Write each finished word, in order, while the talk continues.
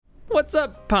What's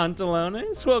up,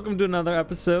 Pantalones? Welcome to another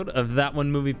episode of That One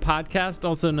Movie Podcast,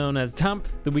 also known as Tump,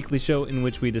 the weekly show in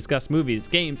which we discuss movies,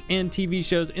 games, and TV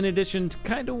shows in addition to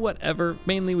kind of whatever.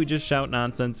 Mainly we just shout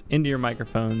nonsense into your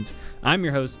microphones. I'm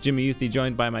your host, Jimmy Youthy,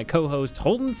 joined by my co-host,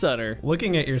 Holden Sutter.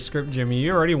 Looking at your script, Jimmy,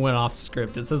 you already went off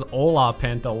script. It says Hola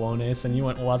Pantalones, and you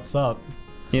went, what's up?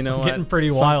 You know what? Getting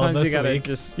pretty wild Sometimes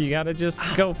this week. you gotta just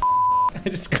go I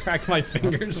just cracked my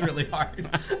fingers really hard.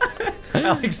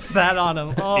 I sat on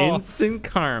them. Oh. Instant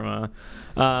karma.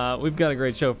 We've got a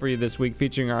great show for you this week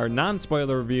featuring our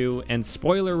non-spoiler review and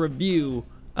spoiler review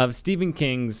of Stephen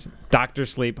King's Dr.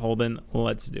 Sleep. Holden,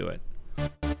 let's do it.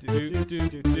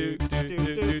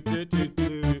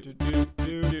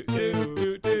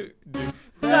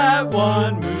 That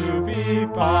One Movie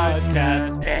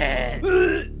Podcast.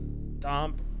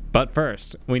 Tom. But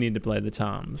first, we need to play the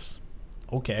toms.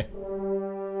 Okay.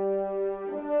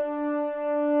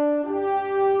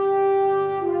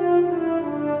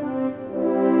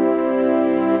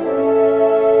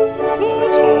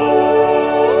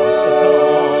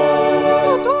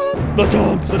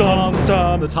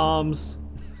 The Toms.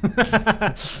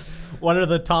 What are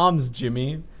the Toms,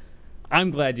 Jimmy?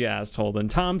 I'm glad you asked, Holden.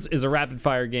 Toms is a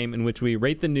rapid-fire game in which we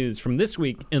rate the news from this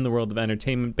week in the world of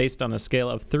entertainment based on a scale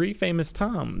of three famous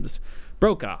Toms: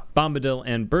 Brokaw, Bombadil,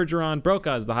 and Bergeron.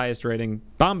 Brokaw is the highest rating,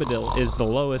 Bombadil is the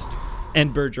lowest,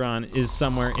 and Bergeron is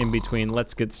somewhere in between.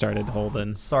 Let's get started,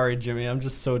 Holden. Sorry, Jimmy. I'm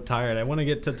just so tired. I want to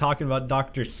get to talking about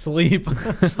Dr. Sleep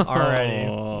already.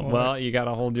 Oh, well, you got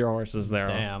to hold your horses there.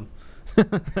 Damn.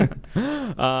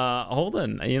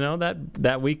 Holden, you know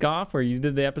that week off where you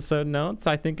did the episode notes,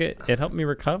 I think it helped me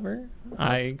recover.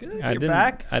 That's good. I You're didn't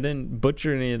back? I didn't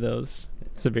butcher any of those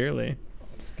severely.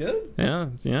 It's good.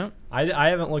 Yeah. I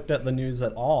haven't looked at the news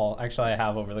at all. Actually, I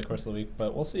have over the course of the week,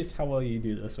 but we'll see how well you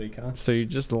do this week, huh? So you're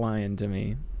just lying to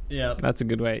me. Yeah. That's a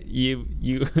good way. You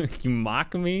you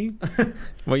mock me?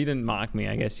 Well, you didn't mock me.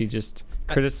 I guess you just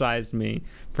criticized me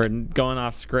for going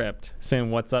off script,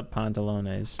 saying "What's up,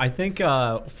 Pantalones?" I think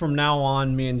from now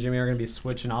on, me and Jimmy are going to be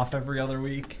switching off every other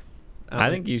week. I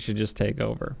think you should just take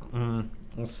over.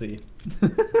 We'll see.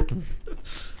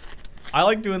 I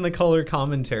like doing the color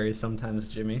commentary sometimes,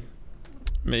 Jimmy.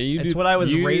 It's what I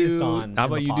was raised on. How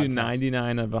about in you the do podcast.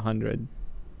 99 of 100?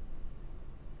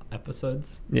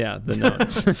 Episodes? Yeah, the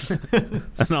notes.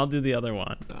 And I'll do the other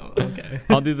one. Oh, okay.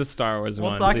 I'll do the Star Wars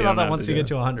one. We'll talk so you about don't that have once to we do get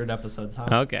to it. 100 episodes, huh?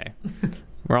 Okay.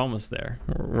 We're almost there.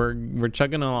 We're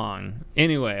chugging along.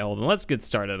 Anyway, Holden, let's get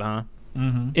started, huh?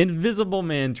 Mm-hmm. Invisible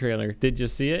Man trailer. Did you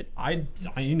see it? I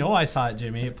I saw it,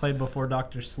 Jimmy. It played before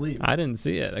Dr. Sleep. I didn't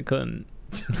see it. I couldn't.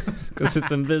 Because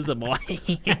it's invisible.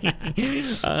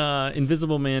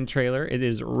 Invisible Man trailer. It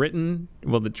is written.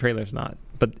 Well, the trailer's not.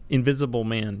 But Invisible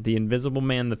Man. The Invisible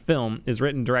Man, the film, is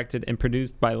written, directed, and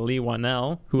produced by Leigh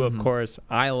Whannell, who, of course,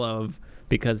 I love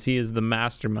because he is the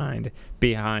mastermind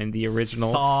behind the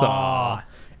original Saw.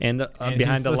 And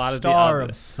behind a lot of the star other.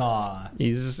 of Saw.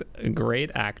 He's a great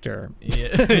actor. He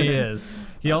is.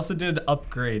 He also did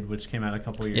Upgrade, which came out a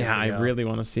couple years ago. Yeah, I really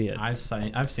want to see it. I've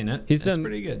seen it. It's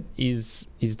pretty good. He's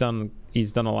done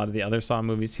a lot of the other Saw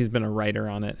movies. He's been a writer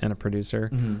on it and a producer.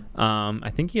 Mm-hmm.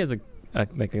 I think he has a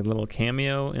little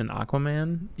cameo in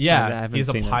Aquaman. Yeah, I haven't he's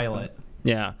a seen it, pilot. but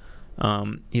yeah.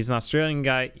 He's an Australian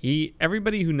guy.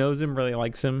 Everybody who knows him really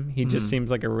likes him. He just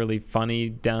seems like a really funny,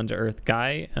 down-to-earth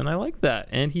guy, and I like that.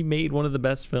 And he made one of the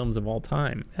best films of all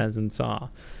time, as in Saw.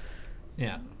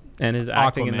 Yeah. And his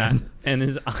acting in that, Aquaman. and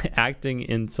his acting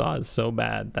in Saw is so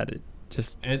bad that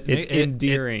it's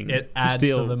endearing. It to adds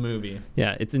steal, to the movie.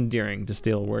 Yeah, it's endearing to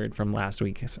steal a word from last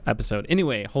week's episode.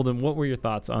 Anyway, Holden, what were your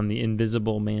thoughts on the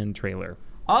Invisible Man trailer?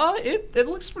 It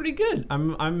looks pretty good.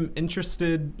 I'm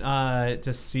interested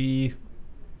to see.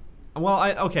 Well,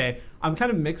 I'm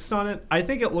kind of mixed on it. I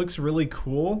think it looks really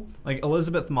cool. Like,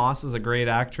 Elizabeth Moss is a great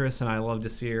actress, and I love to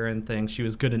see her in things. She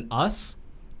was good in Us.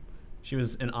 She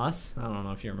was in Us. I don't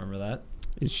know if you remember that.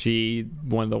 Is she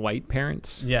one of the white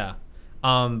parents? Yeah.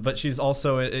 But she's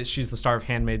also she's the star of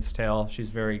Handmaid's Tale. She's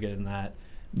very good in that.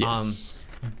 Yes.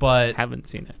 But Haven't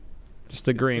seen it. Just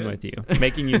agreeing with you,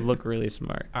 making you look really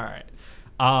smart. all right.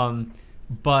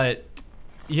 But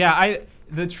yeah,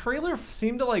 the trailer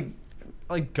seemed to like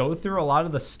go through a lot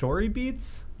of the story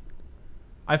beats.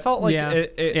 I felt like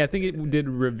I think it did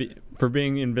for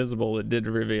being invisible. It did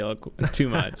reveal too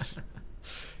much.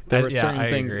 There were certain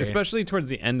things, agree. especially towards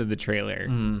the end of the trailer,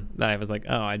 that I was like,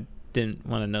 oh, I didn't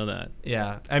want to know that.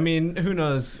 Yeah, I mean, who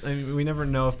knows? I mean, we never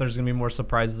know if there's gonna be more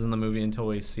surprises in the movie until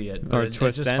we see it. Or But a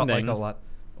twist it just felt ending. like a lot.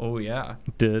 Oh yeah,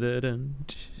 Dun-dun-dun,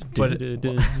 but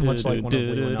much like one of Leigh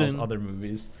Whannell's dun-dun-dun. other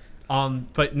movies.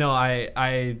 But no,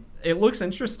 I it looks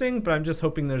interesting, but I'm just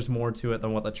hoping there's more to it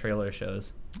than what the trailer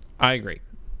shows. I agree.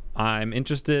 I'm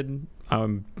interested.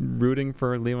 I'm rooting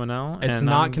for Lionel. It's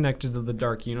not connected to the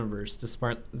Dark Universe,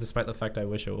 despite the fact I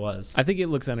wish it was. I think it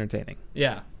looks entertaining.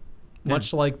 Yeah.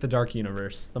 Much like the Dark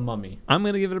Universe, the Mummy. I'm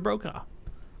going to give it a Brokaw.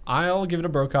 I'll give it a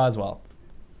Brokaw as well.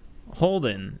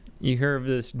 Holden, you hear of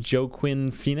this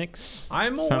Joaquin Phoenix?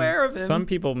 I'm aware of him. Some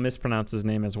people mispronounce his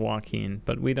name as Joaquin,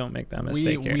 but we don't make that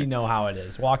mistake here. We know how it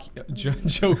is.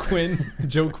 Joe Quinn,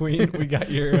 we got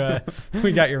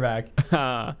your back.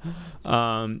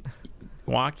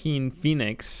 Joaquin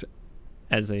Phoenix,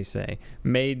 as they say,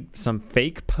 made some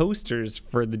fake posters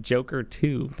for the Joker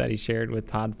 2 that he shared with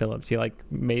Todd Phillips. He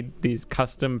made these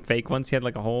custom fake ones. He had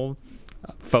a whole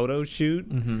photo shoot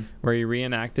where he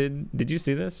reenacted. Did you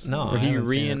see this? No, where he I haven't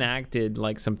seen it. reenacted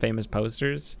some famous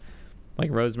posters,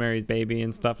 like Rosemary's Baby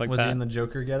and stuff like that. Was he in the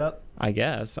Joker getup? I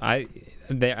guess. I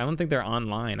don't think they're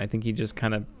online. I think he just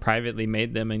kind of privately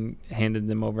made them and handed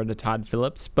them over to Todd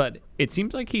Phillips. But it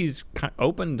seems like he's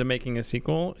open to making a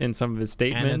sequel in some of his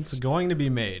statements. And it's going to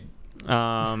be made.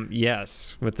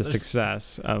 Yes, with the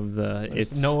success of the.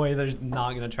 There's no way they're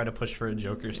not going to try to push for a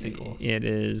Joker sequel. It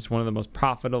is one of the most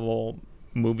profitable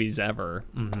movies ever,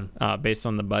 based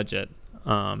on the budget,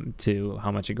 to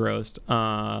how much it grossed.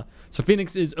 So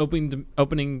Phoenix is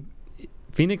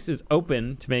Phoenix is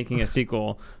open to making a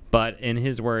sequel, but in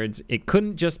his words, it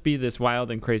couldn't just be this wild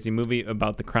and crazy movie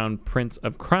about the Crown Prince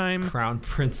of Crime. Crown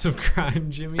Prince of Crime,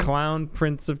 Jimmy. Clown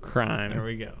Prince of Crime. There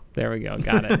we go.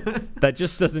 Got it. That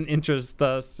just doesn't interest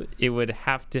us. It would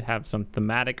have to have some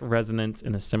thematic resonance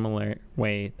in a similar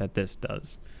way that this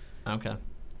does. Okay.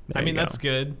 That's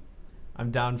good. I'm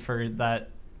down for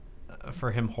that,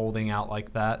 for him holding out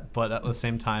like that, but at the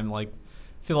same time, I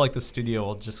feel like the studio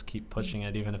will just keep pushing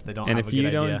it, even if they don't have a good idea. And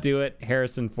if you don't do it,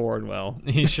 Harrison Ford will.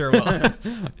 He sure will.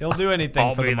 He'll do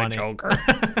anything for the money. Joker.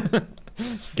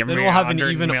 Give then me we'll have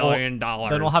 $100 million.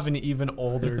 Then we'll have an even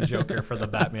older Joker for the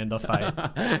Batman to fight.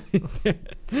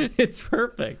 It's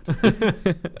perfect.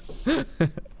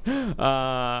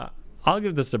 I'll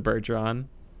give this a Bergeron,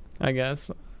 I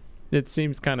guess. It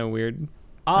seems kind of weird.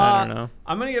 I don't know.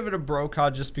 I'm going to give it a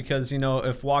Brokaw just because,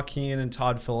 if Joaquin and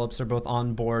Todd Phillips are both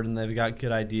on board and they've got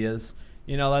good ideas,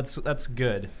 that's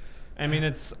good.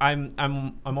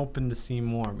 I'm open to see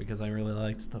more because I really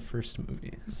liked the first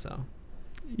movie. So,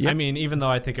 yep. Even though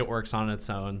I think it works on its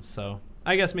own, so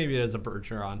I guess maybe it is a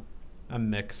Bergeron. I'm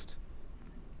mixed.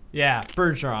 Yeah,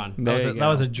 Bergeron. That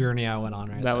was a journey I went on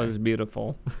right there. That was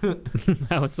beautiful.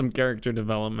 That was some character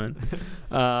development.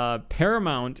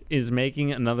 Paramount is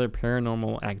making another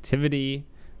Paranormal Activity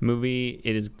movie.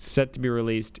 It is set to be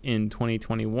released in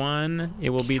 2021.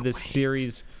 It will be the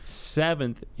series'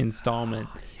 7th installment.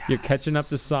 Yes. You're catching up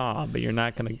to Saw, but you're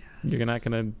not gonna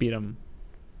beat them.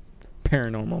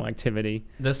 Paranormal Activity.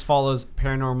 This follows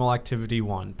Paranormal Activity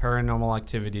 1, Paranormal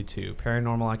Activity 2,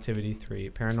 Paranormal Activity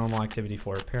 3, Paranormal Activity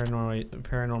 4,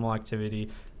 Paranormal Activity,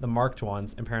 the marked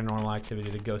ones, and Paranormal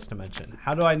Activity, the Ghost Dimension.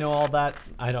 How do I know all that?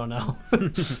 I don't know.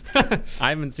 I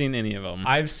haven't seen any of them.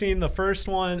 I've seen the first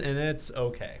one, and it's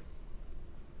okay.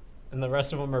 And the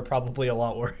rest of them are probably a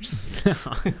lot worse.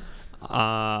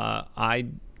 I'm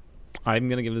going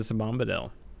to give this a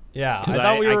Bombadil. Yeah, I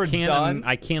thought we were done.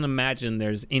 I can't imagine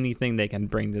there's anything they can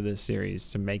bring to this series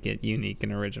to make it unique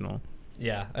and original.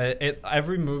 Yeah,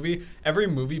 every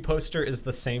movie poster is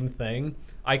the same thing.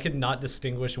 I could not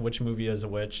distinguish which movie is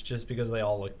which just because they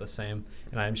all look the same,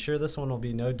 and I'm sure this one will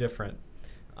be no different.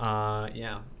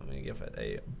 Yeah, I'm gonna give it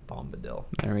a Bombadil.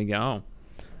 There we go.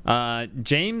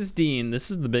 James Dean, this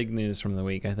is the big news from the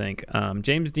week, I think.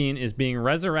 James Dean is being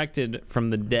resurrected from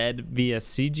the dead via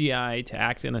CGI to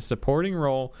act in a supporting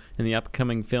role in the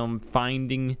upcoming film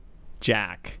Finding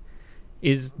Jack.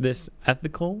 Is this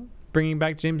ethical, bringing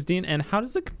back James Dean? And how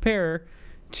does it compare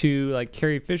to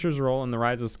Carrie Fisher's role in The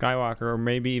Rise of Skywalker, or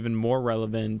maybe even more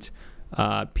relevant,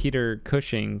 Peter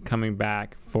Cushing coming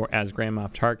back as Grand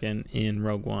Moff Tarkin in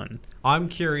Rogue One? I'm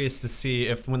curious to see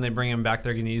if when they bring him back,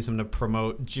 they're going to use him to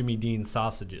promote Jimmy Dean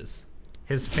sausages,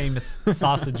 his famous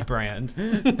sausage brand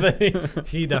that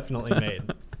he definitely made.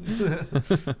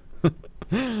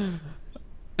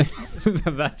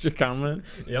 That's your comment?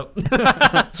 Yep.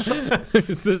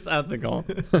 Is this ethical?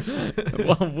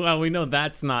 Well, we know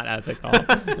that's not ethical.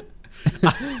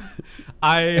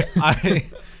 I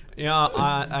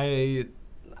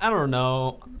don't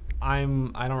know.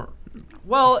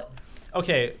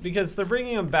 Okay, because they're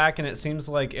bringing him back, and it seems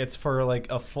like it's for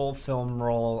a full film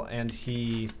role, and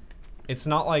it's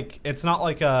not like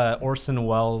a Orson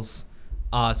Welles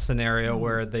scenario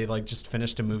where they just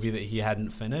finished a movie that he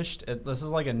hadn't finished. This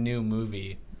is a new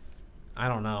movie. I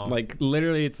don't know. Like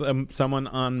literally, it's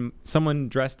someone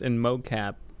dressed in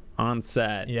mocap on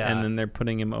set, and then they're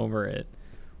putting him over it.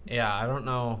 Yeah, I don't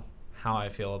know how I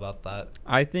feel about that.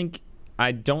 I think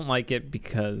I don't like it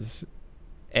because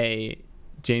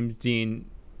James Dean,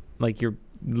 like, you're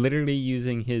literally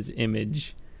using his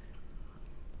image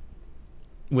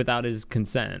without his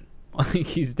consent. Like,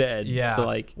 he's dead. Yeah. So,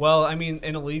 like, well, I mean,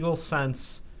 in a legal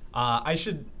sense, I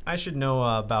should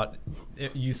know about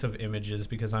use of images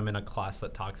because I'm in a class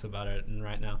that talks about it. And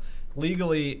right now,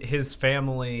 legally, his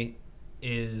family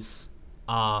is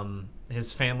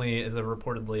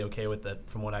reportedly okay with it.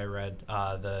 From what I read,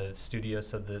 the studio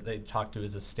said that they talked to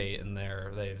his estate and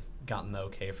they've gotten the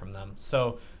okay from them.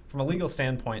 So from a legal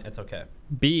standpoint, it's okay.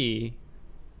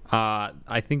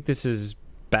 I think this is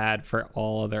bad for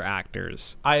all other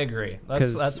actors. I agree.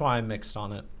 That's why I'm mixed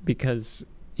on it. Because,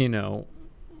 you know,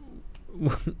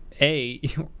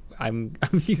 I'm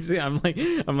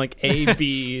like A,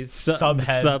 B,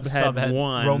 subhead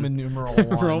 1, Roman numeral 1.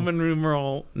 Roman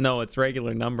numeral, no, it's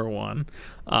regular number 1.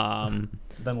 Then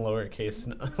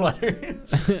lowercase letter.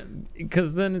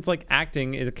 Because then it's like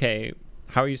acting is okay.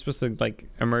 How are you supposed to like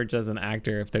emerge as an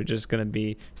actor if they're just going to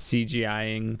be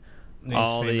CGIing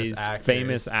all these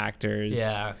famous actors?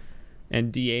 Yeah.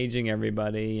 And de-aging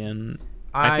everybody. And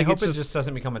I hope it just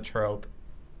doesn't become a trope.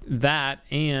 That,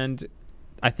 and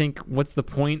I think what's the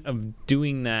point of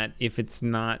doing that if it's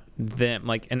not them?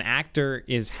 Like, an actor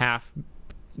is half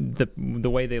the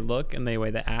way they look and the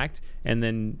way they act, and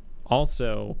then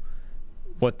also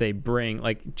what they bring,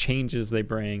 like changes they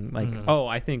bring. Like, oh,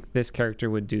 I think this character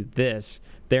would do this.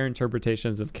 Their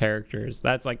interpretations of characters.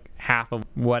 That's like half of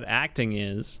what acting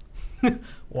is.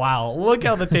 Wow, look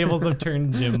how the tables have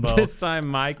turned, Jimbo. This time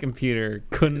my computer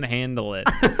couldn't handle it.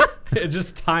 It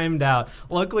just timed out.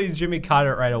 Luckily, Jimmy caught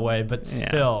it right away, but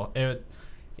still,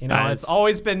 it's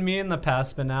always been me in the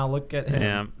past, but now look at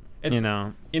him.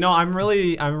 Yeah, I'm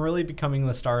really becoming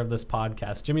the star of this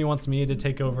podcast. Jimmy wants me to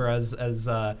take over as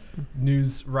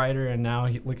news writer, and now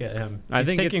look at him. I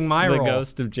think taking it's my the role.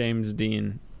 Ghost of James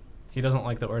Dean. He doesn't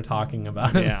like that we're talking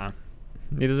about him. Yeah,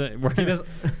 he doesn't.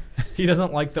 He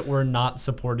doesn't like that we're not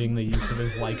supporting the use of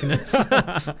his likeness.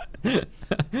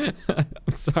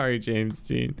 Sorry, James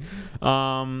Dean.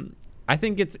 I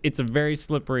think it's a very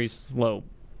slippery slope.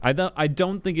 I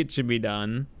don't think it should be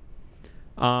done.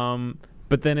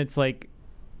 But then it's like,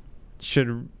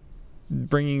 should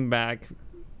bringing back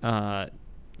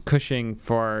Cushing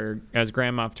as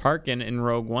Grand Moff Tarkin in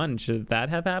Rogue One, should that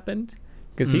have happened?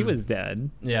 Because he was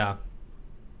dead. Yeah.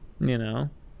 You know?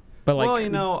 But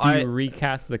like, do you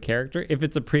recast the character? If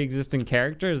it's a pre-existing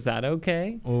character, is that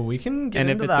okay? Well, we can get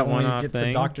into that when we get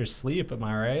to Dr. Sleep, am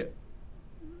I right?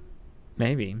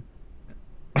 Maybe.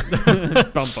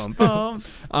 Bum, bum, bum.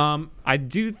 I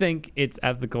do think it's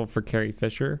ethical for Carrie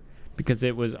Fisher because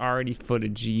it was already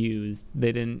footage used.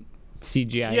 They didn't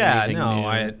CGI anything new.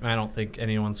 I don't think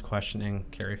anyone's questioning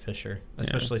Carrie Fisher,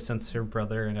 especially since her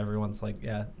brother and everyone's like,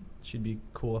 yeah, she'd be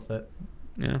cool with it.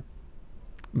 Yeah.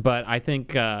 But I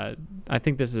think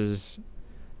this is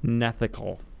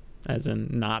nethical, as in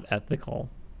not ethical.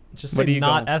 Just say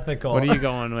not ethical. What are you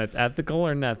going with, ethical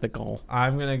or nethical?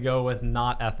 I'm going to go with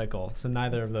not ethical, so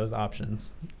neither of those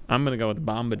options. I'm going to go with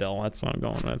Bombadil. That's what I'm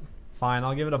going with. Fine,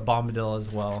 I'll give it a Bombadil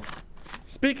as well.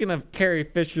 Speaking of Carrie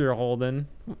Fisher, Holden,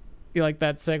 you like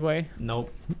that segue? Nope.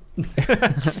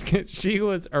 She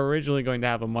was originally going to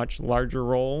have a much larger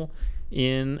role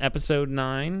in Episode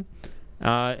 9,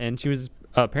 and she was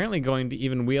apparently going to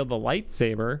even wield the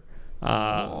lightsaber,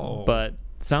 but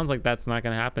sounds like that's not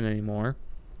going to happen anymore,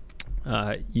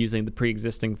 using the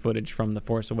pre-existing footage from The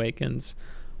Force Awakens,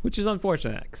 which is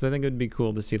unfortunate because I think it would be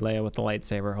cool to see Leia with the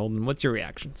lightsaber. Holden, what's your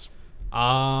reactions?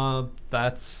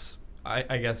 That's,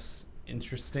 I guess,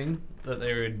 interesting that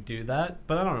they would do that,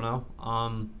 but I don't know.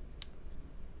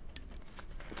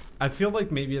 I feel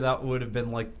like maybe that would have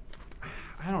been like,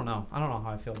 I don't know how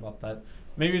I feel about that.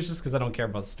 Maybe it's just because I don't care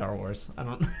about Star Wars. I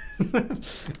don't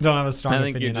have a strong opinion. I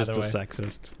think you're just a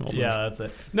sexist. Yeah, that's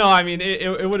it. No, I mean,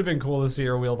 it would have been cool to see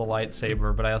her wield a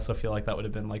lightsaber, but I also feel like that would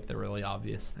have been like the really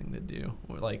obvious thing to do,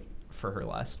 like for her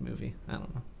last movie. I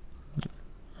don't know.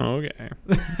 Okay.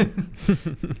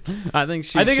 I think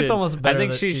it's almost better. I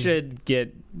think she should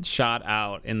get shot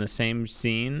out in the same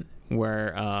scene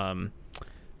where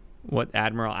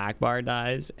Admiral Akbar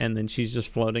dies, and then she's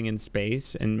just floating in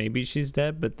space, and maybe she's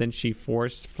dead, but then she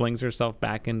flings herself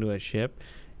back into a ship,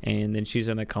 and then she's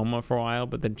in a coma for a while,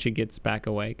 but then she gets back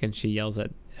awake and she yells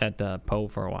at Poe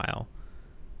for a while.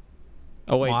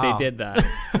 Oh wait, wow. They did that.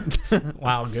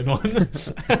 Wow, good one.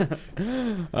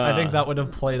 I think that would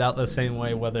have played out the same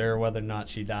way whether or not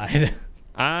she died.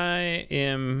 I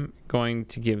am going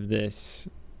to give this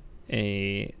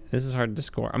this is hard to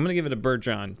score. I'm going to give it a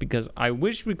Bergeron because I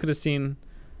wish we could have seen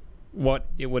what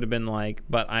it would have been like,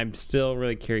 but I'm still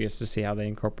really curious to see how they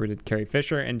incorporated Carrie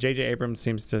Fisher, and J.J. Abrams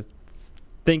seems to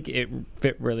think it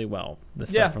fit really well, the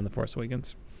stuff from The Force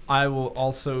Awakens. I will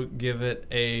also give it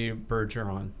a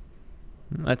Bergeron.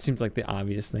 That seems like the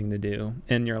obvious thing to do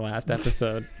in your last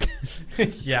episode.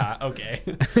 Yeah, okay.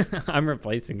 I'm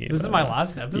replacing you. This is my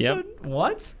last episode? Yep.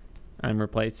 What? I'm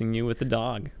replacing you with the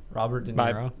dog. Robert De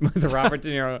Niro. With Robert De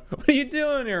Niro. What are you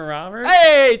doing here, Robert?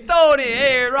 Hey, Tony!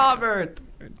 Hey, Robert!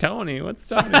 Tony, what's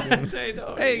Tony doing? Hey,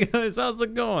 Tony. Hey, guys, how's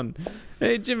it going?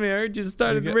 Hey, Jimmy, I heard you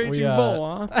started Raging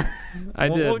Bull, huh? I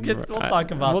did. We'll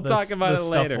talk about this it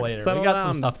later. We got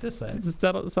some stuff to say.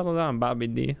 Settle down, Bobby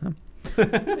D.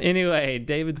 Anyway,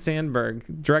 David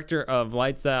Sandberg, director of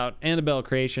Lights Out, Annabelle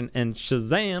Creation, and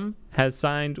Shazam, has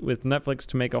signed with Netflix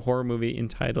to make a horror movie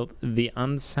entitled The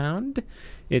Unsound.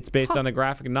 It's based on a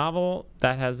graphic novel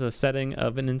that has a setting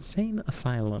of an insane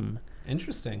asylum.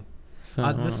 Interesting.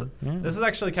 So, this is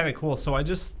actually kind of cool. So I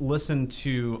just listened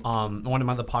to one of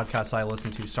my other podcasts I listen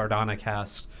to, Sardana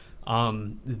Cast.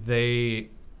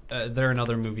 They're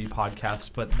another movie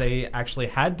podcast, but they actually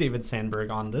had David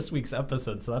Sandberg on this week's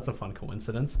episode, so that's a fun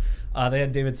coincidence. They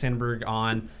had David Sandberg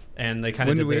on, and they kind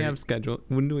of When do we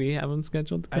have him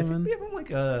scheduled to come I think in? we have him like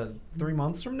 3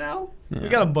 months from now. Yeah. We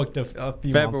got him booked a few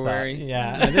months February. out.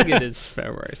 Yeah, I think it is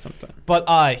February sometime.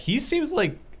 But he seems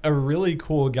like a really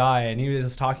cool guy, and he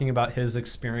was talking about his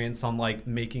experience on like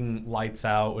making Lights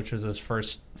Out, which was his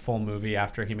first full movie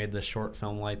after he made the short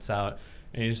film Lights Out.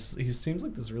 And he seems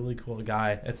like this really cool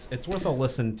guy. It's worth a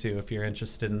listen to if you're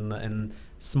interested in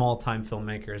small time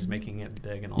filmmakers making it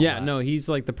big and all that. Yeah, no, he's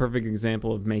like the perfect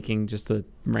example of making just a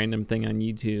random thing on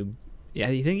YouTube. Yeah,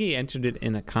 I think he entered it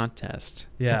in a contest.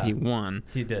 Yeah, that he won.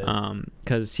 He did.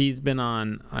 Because he's been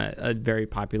on a very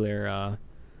popular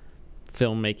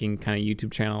filmmaking kind of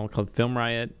YouTube channel called Film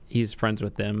Riot. He's friends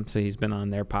with them, so he's been on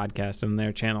their podcast and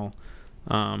their channel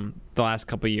the last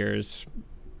couple of years.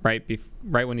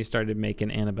 Right when he started making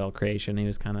Annabelle Creation, he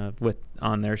was kind of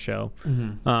on their show.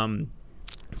 Mm-hmm.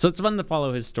 So it's fun to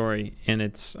follow his story, and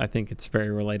I think it's very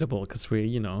relatable because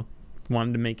we,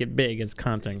 wanted to make it big as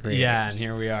content creators. Yeah, and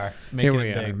here we are.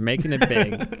 Making it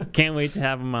big. Can't wait to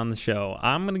have him on the show.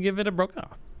 I'm going to give it a Brokaw.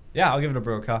 Yeah, I'll give it a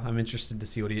Brokaw. I'm interested to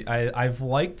see what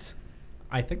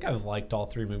I think I've liked all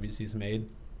 3 movies he's made.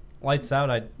 Lights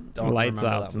Out, I don't remember Lights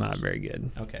Out's that much. not very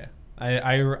good. Okay.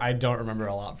 I don't remember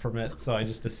a lot from it, so I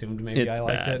just assumed maybe I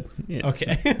liked bad. it. It's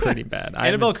okay. pretty bad.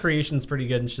 Annabelle Creation's pretty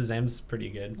good, and Shazam's pretty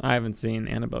good. I haven't seen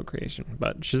Annabelle Creation,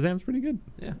 but Shazam's pretty good.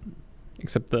 Yeah.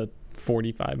 Except the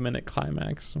 45-minute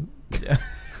climax. Yeah.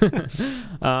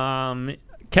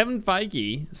 Kevin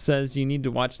Feige says you need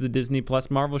to watch the Disney Plus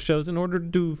Marvel shows in order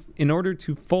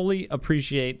to fully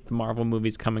appreciate the Marvel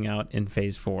movies coming out in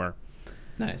Phase 4.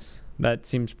 Nice. That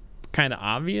seems kind of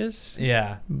obvious.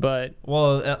 Yeah. But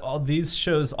all these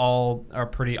shows all are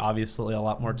pretty obviously a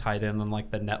lot more tied in than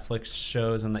like the Netflix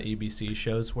shows and the ABC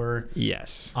shows were.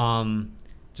 Yes.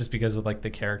 Just because of like the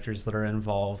characters that are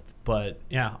involved. But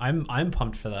yeah, I'm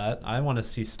pumped for that. I want to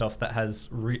see stuff that has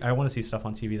I want to see stuff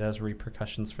on TV that has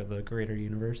repercussions for the greater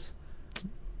universe.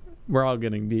 We're all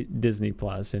getting Disney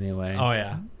Plus anyway. Oh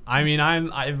yeah. I mean,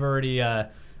 I've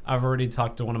already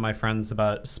talked to one of my friends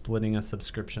about splitting a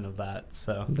subscription of that.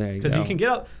 So because you can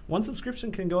get one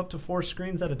subscription can go up to 4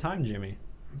 screens at a time, Jimmy.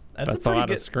 That's a lot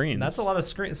of screens. That's a lot of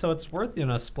screens. So it's worth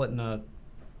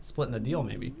splitting a deal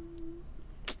maybe.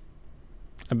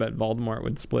 I bet Voldemort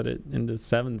would split it into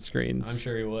 7 screens. I'm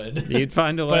sure he would. You'd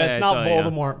find a way. But it's not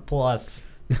Voldemort Plus.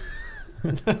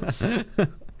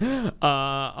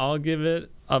 I'll give it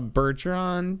a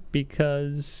Bergeron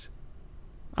because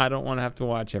I don't want to have to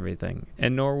watch everything,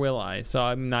 and nor will I. So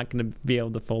I'm not going to be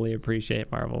able to fully appreciate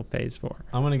Marvel Phase 4.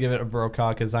 I'm going to give it a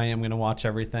Brokaw because I am going to watch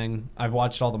everything. I've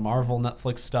watched all the Marvel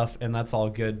Netflix stuff, and that's all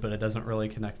good, but it doesn't really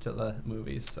connect to the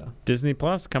movies. So Disney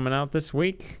Plus coming out this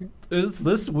week. Is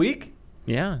this week?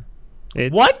 Yeah.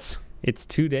 What? It's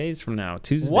 2 days from now,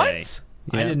 Tuesday. What?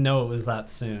 Yeah. I didn't know it was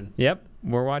that soon. Yep.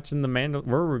 We're watching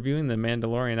we're reviewing the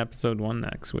Mandalorian episode 1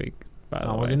 next week, by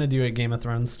the way. We're going to do it Game of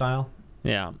Thrones style?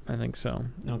 Yeah, I think so.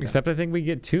 Okay. Except I think we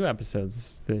get 2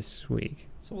 episodes this week.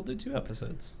 So we'll do 2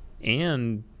 episodes.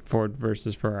 And Ford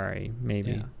versus Ferrari,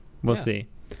 maybe. Yeah. We'll see.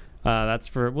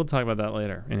 We'll talk about that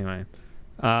later. Anyway.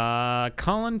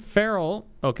 Colin Farrell.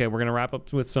 Okay, we're going to wrap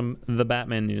up with some The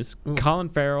Batman news. Ooh. Colin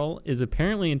Farrell is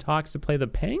apparently in talks to play the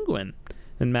Penguin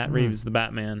in Matt Reeves' The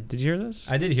Batman. Did you hear this?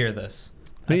 I did hear this.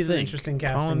 What do you That's an think? interesting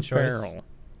casting Colin choice. Farrell.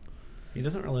 He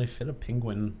doesn't really fit a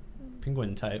penguin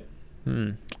type.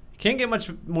 He Can't get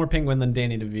much more penguin than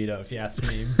Danny DeVito, if you ask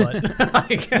me. But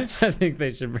like, I think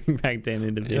they should bring back Danny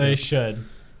DeVito. they should.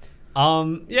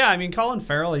 Yeah, I mean, Colin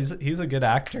Farrell, he's a good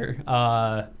actor.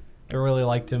 I really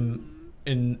liked him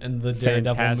in the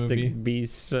Daredevil Fantastic movie.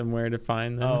 Beasts and Where to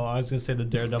Find Them. Oh, I was gonna say the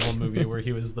Daredevil movie where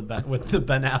he was with the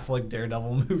Ben Affleck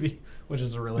Daredevil movie, which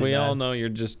is really we bad. all know you're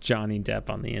just Johnny Depp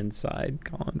on the inside,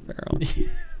 Colin Farrell.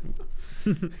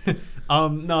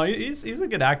 No, he's a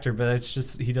good actor, but it's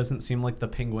just he doesn't seem like the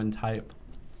penguin type.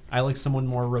 I like someone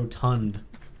more rotund,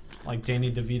 like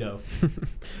Danny DeVito.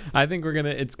 I think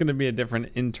it's gonna be a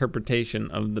different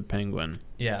interpretation of the Penguin.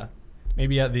 Yeah.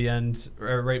 Maybe at the end,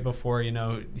 or right before,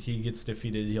 he gets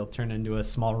defeated, he'll turn into a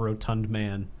small, rotund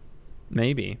man.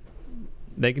 Maybe.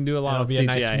 They can do a lot It'll of be CGI a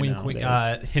nice wink,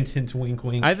 nowadays. hint, hint, wink,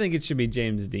 wink. I think it should be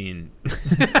James Dean.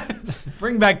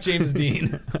 Bring back James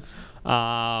Dean.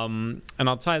 And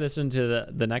I'll tie this into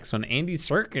the next one. Andy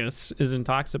Serkis is in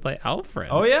talks to play Alfred.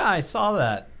 Oh, yeah, I saw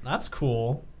that. That's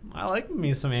cool. I like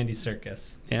me some Andy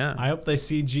Serkis. Yeah. I hope they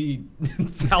CG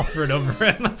Alfred over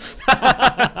him.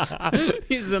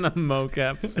 He's in a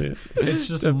mocap suit. It's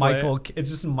just Michael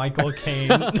Caine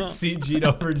CG'd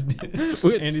over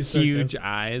with Andy Serkis. huge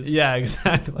eyes. Yeah,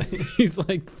 exactly. He's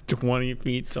like 20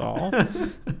 feet tall.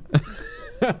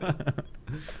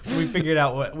 We figured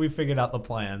out the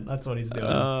plan. That's what he's doing.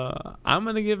 I'm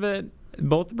gonna give it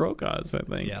both Brokaws, I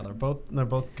think. Yeah, they're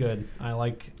both good. I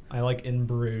like In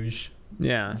Bruges.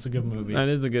 Yeah, it's a good movie. That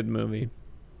is a good movie.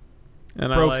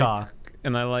 And Brokaw.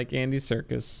 I like Andy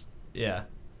Serkis. Yeah,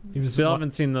 Still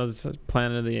haven't seen those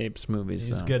Planet of the Apes movies.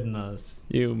 He's good in those.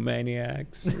 You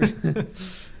maniacs.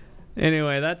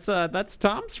 Anyway, that's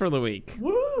Tom's for the week.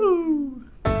 Woo!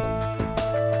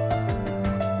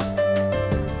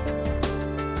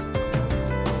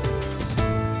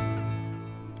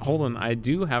 Hold on, I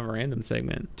do have a random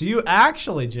segment. Do you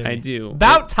actually, Jimmy? I do.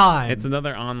 About time. It's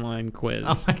another online quiz.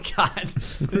 Oh my god,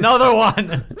 another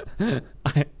one.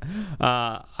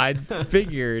 I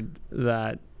figured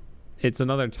that it's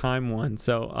another time one,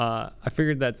 so I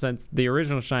figured that since the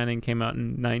original Shining came out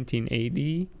in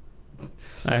 1980,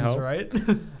 Sounds right.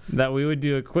 that we would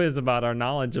do a quiz about our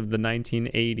knowledge of the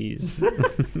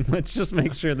 1980s. Let's just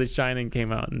make sure The Shining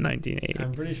came out in 1980.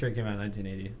 I'm pretty sure it came out in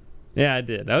 1980. Yeah, I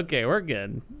did. Okay, we're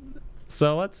good.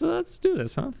 So let's do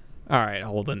this, huh? All right,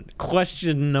 Holden.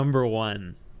 Question number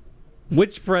 1.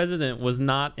 Which president was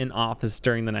not in office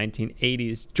during the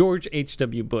 1980s? George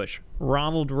H.W. Bush,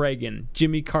 Ronald Reagan,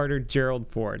 Jimmy Carter, Gerald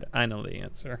Ford. I know the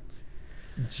answer.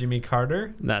 Jimmy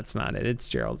Carter? That's not it. It's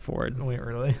Gerald Ford. Wait,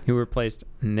 really? Who replaced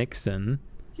Nixon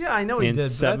Yeah, I know he in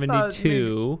did.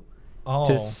 72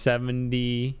 to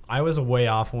 70. I was way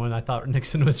off when I thought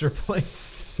Nixon was replaced.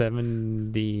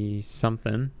 70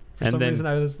 something. For some reason,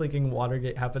 I was thinking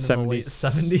Watergate happened in the late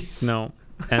 70s. No.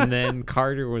 And then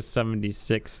Carter was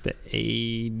 76 to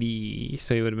 80.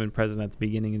 So he would have been president at the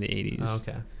beginning of the 80s. Oh,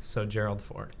 okay. So Gerald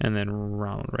Ford. And then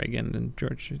Ronald Reagan and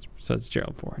George. So it's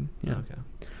Gerald Ford. Yeah. Okay.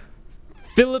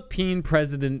 Philippine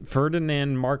President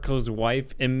Ferdinand Marcos'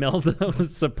 wife Imelda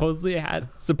supposedly had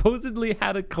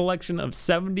a collection of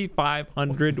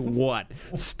 7,500 what?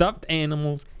 Stuffed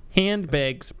animals,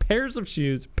 handbags, pairs of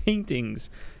shoes, paintings.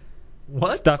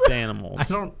 What? Stuffed animals. I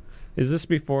don't. Is this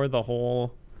before the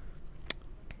whole?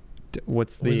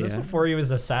 Was this before he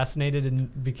was assassinated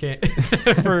and became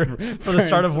for the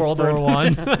start of World War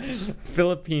One?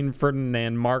 Philippine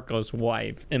Ferdinand Marcos'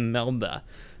 wife Imelda.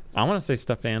 I want to say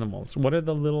stuffed animals.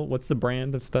 What's the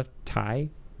brand of stuffed Thai?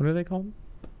 What are they called?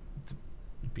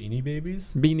 Beanie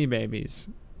Babies? Beanie Babies.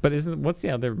 But what's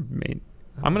the other main?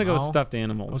 I'm going to go with stuffed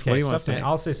animals. Okay, what do you want to say?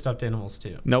 I'll say stuffed animals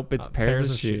too. Nope, it's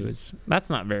pairs of shoes. That's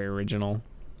not very original.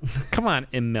 Come on,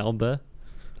 Imelda.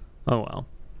 Oh, well.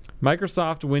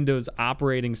 Microsoft Windows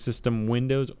operating system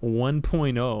Windows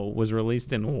 1.0 was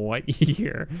released in what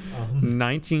year?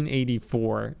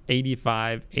 1984,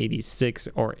 85, 86,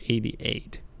 or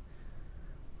 88?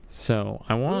 So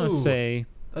I want to say...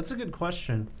 That's a good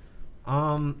question.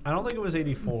 I don't think it was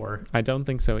 84. I don't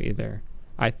think so either.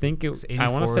 I think it was. I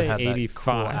want to say had 85. That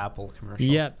cool Apple commercial.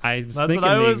 Yet I was thinking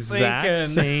the exact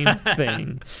same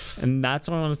thing, and that's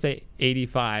why I want to say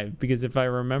 85 because if I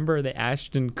remember the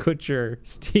Ashton Kutcher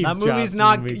Steve Jobs movie's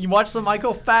not. You watch the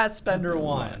Michael Fassbender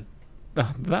one.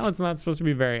 That one's not supposed to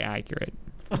be very accurate.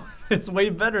 It's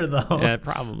way better though. Yeah, it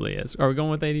probably is. Are we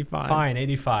going with 85? Fine,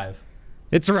 85.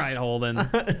 It's right, Holden.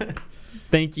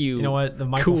 Thank you. You know what? The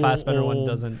Michael Fassbender one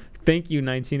doesn't. Thank you,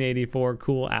 1984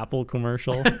 cool Apple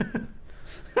commercial.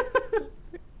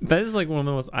 That is like one of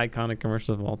the most iconic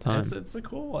commercials of all time. It's a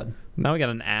cool one. Now we got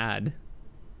an ad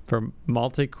for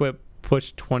Multiquip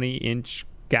Push 20-inch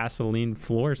gasoline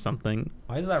floor something.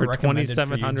 Why is that for recommended for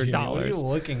you, $2,700? Jimmy? What are you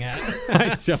looking at?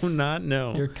 I do not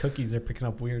know. Your cookies are picking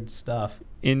up weird stuff.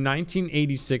 In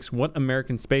 1986, what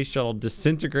American space shuttle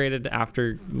disintegrated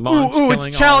after launch? Ooh, killing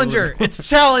it's Challenger. all It's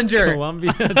Challenger.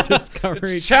 Columbia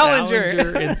Discovery It's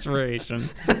Challenger. inspiration.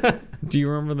 Do you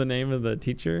remember the name of the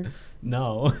teacher?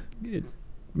 No.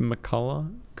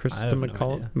 McCullough? I Krista have no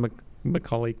McCullough?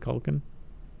 Macaulay Culkin?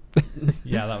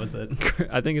 Yeah, that was it.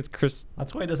 I think it's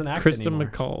That's why he doesn't act Krista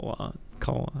anymore.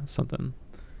 McCullough something.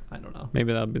 I don't know.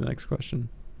 Maybe that'll be the next question.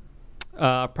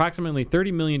 Approximately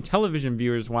 30 million television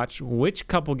viewers watch which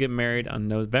couple get married on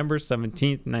November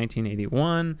 17th,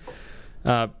 1981.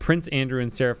 Prince Andrew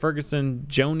and Sarah Ferguson,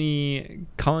 Joni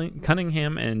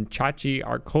Cunningham and Chachi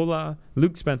Arcola,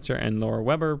 Luke Spencer and Laura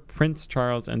Weber, Prince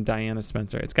Charles and Diana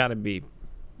Spencer. It's got to be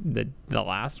the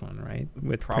last one, right?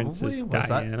 With Probably. Princess Was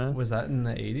Diana. Was that in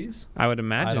the 80s? I would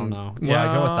imagine. I don't know. Yeah,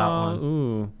 go with that one.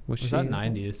 Ooh, Was that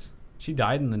 90s? She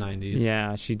died in the 90s.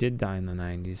 Yeah, she did die in the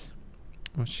 90s.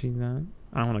 Was she that?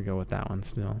 I want to go with that one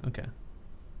still. Okay.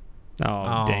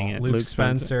 Oh, dang it. Luke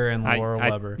Spencer and Laura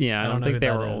Weber. Yeah, I don't know think who they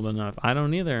that were is. old enough. I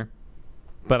don't either.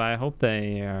 But I hope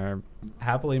they are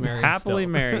Happily married happily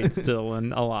still. married still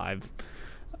and alive.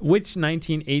 Which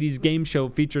 1980s game show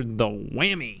featured the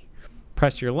Whammy?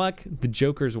 Press Your Luck, The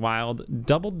Joker's Wild,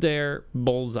 Double Dare,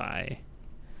 Bullseye.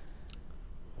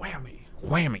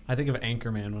 Whammy. I think of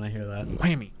Anchorman when I hear that.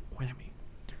 Whammy.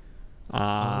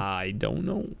 I don't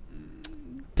know.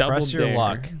 Double Press Your Dare.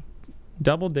 Luck.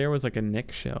 Double Dare was like a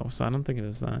Nick show, so I don't think it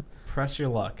is that. Press Your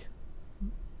Luck.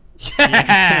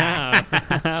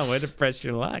 Yeah. Way to press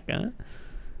your luck, huh?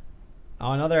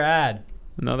 Oh, another ad.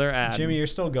 Another ad. Jimmy, you're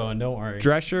still going. Don't worry.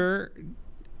 Drescher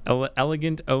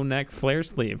elegant O-neck flare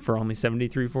sleeve for only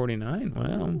 $73.49.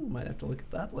 Wow. Ooh, might have to look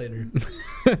at that later.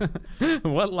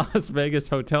 What Las Vegas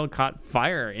hotel caught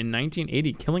fire in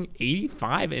 1980, killing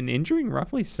 85 and injuring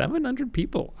roughly 700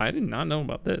 people? I did not know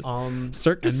about this.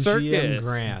 Circus MGM Circus,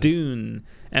 Grand. Dune,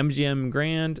 MGM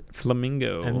Grand,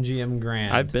 Flamingo. MGM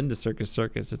Grand. I've been to Circus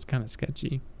Circus. It's kind of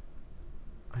sketchy.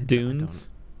 I Dunes,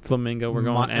 Flamingo. We're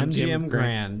going MGM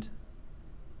Grand.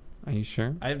 Are you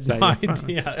sure? I have Is that no your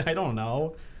idea. I don't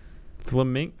know.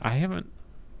 Flamingo. I haven't.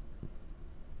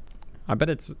 I bet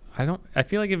it's. I don't. I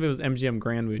feel like if it was MGM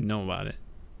Grand, we'd know about it.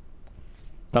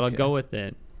 But Okay. I'll go with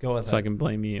it. Go with so it. I can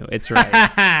blame you. It's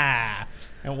right.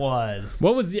 It was.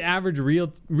 What was the average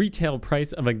retail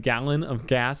price of a gallon of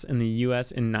gas in the U.S.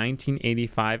 in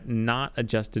 1985, not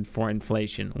adjusted for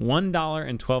inflation?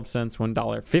 $1.12,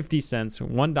 $1.50,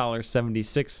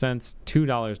 $1.76,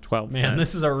 $2.12. Man,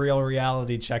 this is a real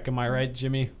reality check. Am I right,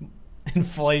 Jimmy?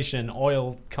 Inflation,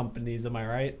 oil companies. Am I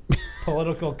right?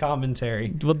 Political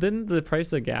commentary. Well, didn't the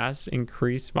price of gas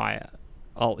increase by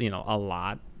a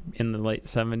lot in the late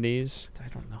 70s? I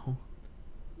don't know.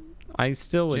 I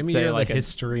still would Jimmy, say you're like the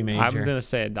history major. I'm gonna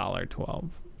say $1.12.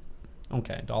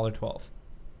 Okay, $1.12.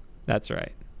 That's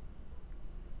right.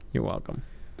 You're welcome.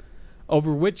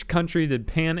 Over which country did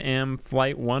Pan Am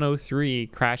Flight 103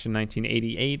 crash in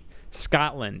 1988?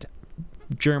 Scotland,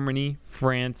 Germany,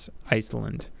 France,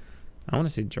 Iceland. I want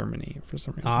to say Germany for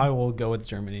some reason. I will go with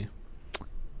Germany.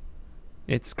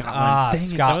 It's Scotland. Dang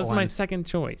it, that was my Scotland. second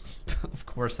choice. Of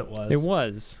course it was. It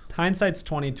was. Hindsight's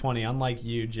 20/20, unlike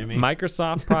you, Jimmy.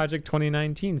 Microsoft Project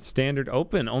 2019 standard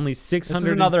open, only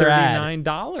another ad.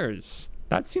 $639.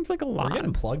 That seems like a We're lot.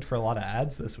 getting plugged for a lot of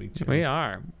ads this week, Jimmy. We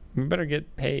are. We better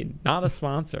get paid. Not a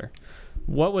sponsor.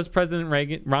 What was President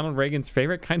Ronald Reagan's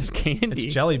favorite kind of candy?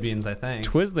 It's jelly beans, I think.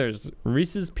 Twizzlers,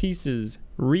 Reese's Pieces,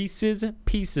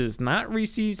 not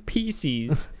Reese's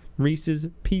Pieces, Reese's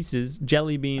Pieces,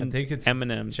 jelly beans, I think it's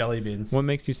M&Ms. jelly beans. What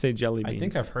makes you say jelly beans? I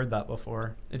think I've heard that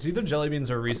before. It's either jelly beans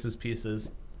or Reese's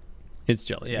Pieces. It's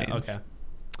jelly Yeah, beans. okay.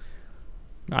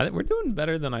 We're doing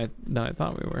better than I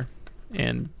thought we were,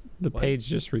 and the What? page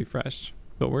just refreshed,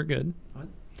 but we're good. What?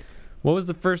 What was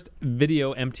the first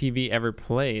video MTV ever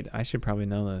played? I should probably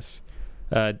know this.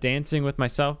 Dancing with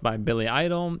Myself by Billy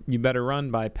Idol. You Better Run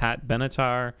by Pat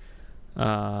Benatar.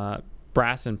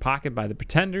 Brass in Pocket by The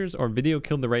Pretenders, or Video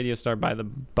Killed the Radio Star by The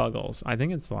Buggles. I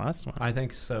think it's the last one. I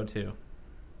think so too.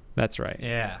 That's right.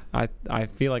 Yeah. I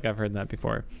feel like I've heard that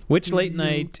before. Which late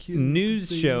night news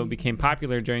show became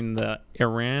popular during the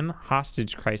Iran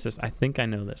hostage crisis? I think I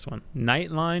know this one.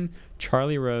 Nightline,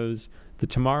 Charlie Rose, The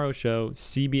Tomorrow Show,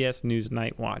 CBS News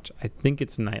Night Watch. I think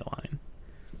it's Nightline.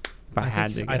 If I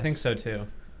had to guess. I think so too.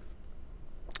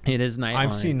 It is Nightline.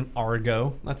 I've seen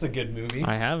Argo. That's a good movie.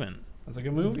 I haven't. That's a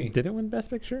good movie. Did it win Best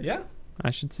Picture? Yeah.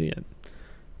 I should see it.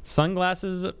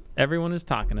 Sunglasses everyone is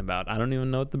talking about. I don't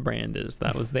even know what the brand is.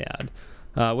 That was the ad.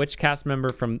 Which cast member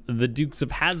from The Dukes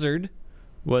of Hazzard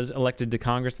was elected to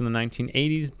Congress in the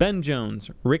 1980s? Ben Jones,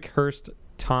 Rick Hurst,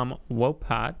 Tom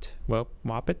Wopat,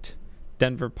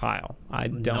 Denver Pyle. I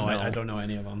don't know. I don't know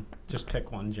any of them. Just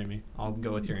pick one, Jimmy. I'll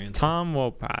go with your answer. Tom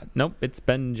Wopat. Nope, it's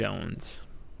Ben Jones.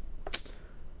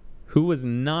 Who was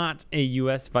not a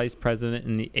U.S. vice president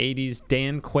in the 80s?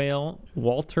 Dan Quayle,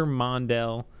 Walter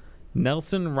Mondale,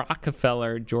 Nelson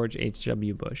Rockefeller, George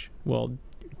H.W. Bush. Well,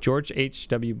 George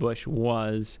H.W. Bush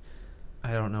was...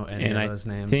 I don't know any of those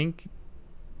names. I think...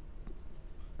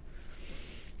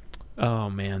 Oh,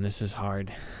 man, this is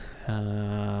hard.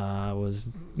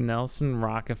 Was Nelson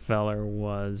Rockefeller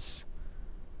was...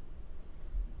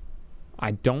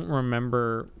 I don't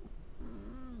remember...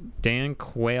 Dan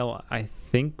Quayle, I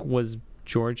think, was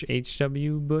George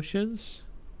H.W. Bush's.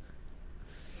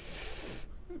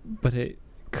 But it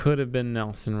could have been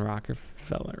Nelson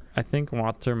Rockefeller. I think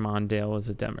Walter Mondale was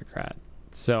a Democrat.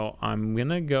 So I'm going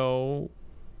to go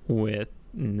with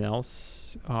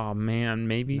Nelson. Oh, man,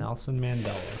 maybe. Nelson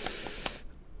Mandela.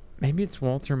 Maybe it's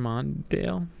Walter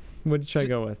Mondale. What should I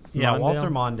go with? Yeah, Mondale? Walter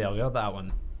Mondale. Go with that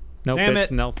one. Nope, Damn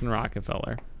it's it. Nelson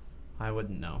Rockefeller. I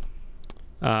wouldn't know.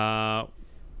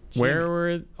 Where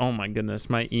were... Oh, my goodness.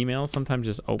 My email sometimes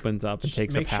just opens up and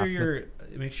takes up half...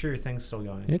 Make sure your thing's still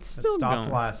going. It's still it stopped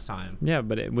going. last time. Yeah,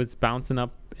 but it was bouncing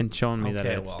up and showing me that it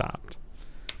had well. stopped.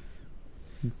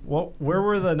 Well, where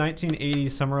were the 1980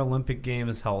 Summer Olympic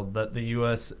Games held that the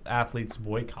U.S. athletes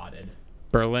boycotted?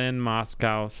 Berlin,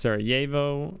 Moscow,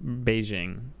 Sarajevo,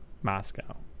 Beijing,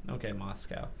 Moscow. Okay,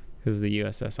 Moscow. Because the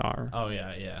USSR. Oh,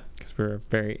 yeah. Because we're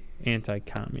very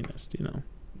anti-communist, you know.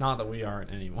 Not that we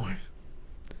aren't anymore.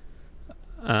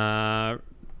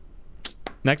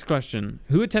 Next question.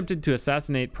 Who attempted to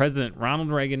assassinate President Ronald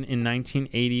Reagan in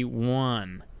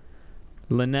 1981?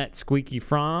 Lynette Squeaky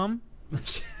Fromm?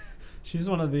 She's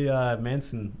one of the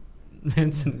Manson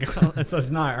girls, so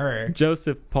it's not her.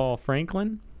 Joseph Paul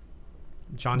Franklin?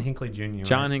 John Hinckley Jr.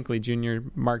 John right? Hinckley Jr.,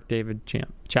 Mark David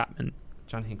Chapman.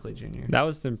 John Hinckley Jr. That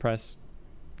was to impress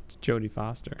Jodie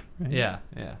Foster, right? Yeah.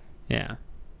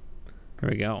 Here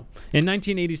we go. In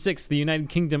 1986, the United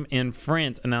Kingdom and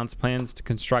France announced plans to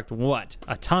construct what?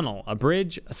 A tunnel, a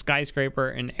bridge, a skyscraper,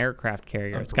 an aircraft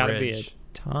carrier. It's got to be a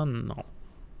tunnel.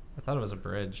 I thought it was a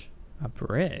bridge. A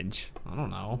bridge? I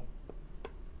don't know.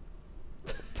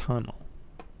 Tunnel.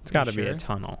 It's got to be a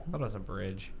tunnel. I thought it was a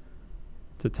bridge.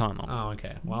 It's a tunnel. Oh,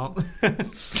 okay. Well...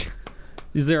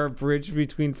 Is there a bridge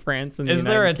between France and the Is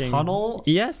United there a Kingdom? tunnel?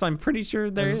 Yes, I'm pretty sure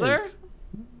there is. Is there?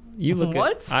 You look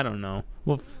What? I don't know.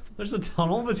 Well, there's a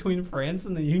tunnel between France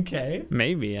and the UK?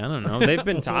 maybe. I don't know. They've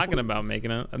been talking about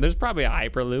making it. There's probably a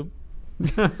Hyperloop.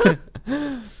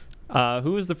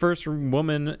 Who was the first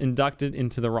woman inducted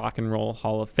into the Rock and Roll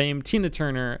Hall of Fame? Tina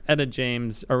Turner, Etta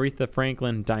James, Aretha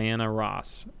Franklin, Diana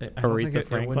Ross. I don't think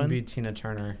it wouldn't be Tina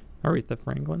Turner. Aretha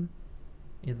Franklin?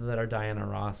 Either that or Diana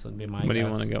Ross would be my guess. What do you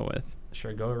want to go with?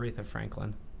 Sure, go Aretha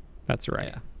Franklin. That's right.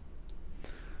 Yeah.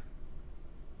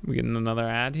 We getting another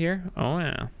ad here? Oh,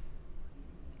 yeah.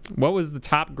 What was the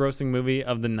top grossing movie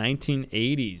of the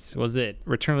 1980s? Was it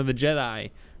Return of the Jedi,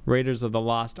 Raiders of the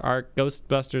Lost Ark,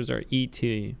 Ghostbusters, or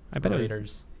E.T.? I bet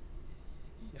Raiders.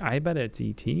 I bet it's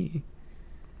E.T.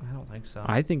 I don't think so.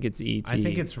 I think it's E.T. I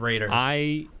think it's Raiders.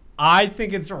 I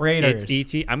think it's Raiders. It's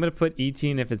E.T. I'm going to put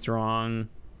E.T. and if it's wrong,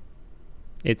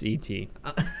 it's E.T.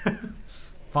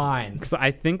 Fine. Because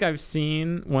I think I've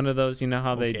seen one of those, you know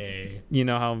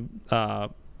how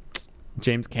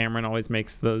James Cameron always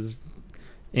makes those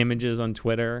images on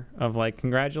Twitter of like,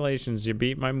 congratulations, you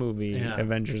beat my movie,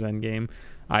 Avengers Endgame.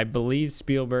 I believe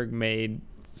Spielberg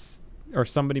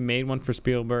somebody made one for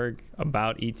Spielberg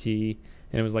about E.T.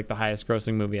 and it was like the highest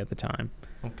grossing movie at the time.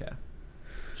 Okay.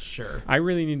 Sure. I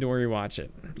really need to rewatch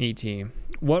it. E.T.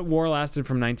 What war lasted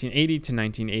from 1980 to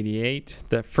 1988?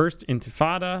 The First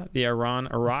Intifada, the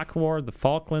Iran-Iraq War, the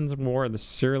Falklands War, the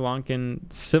Sri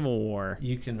Lankan Civil War.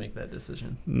 You can make that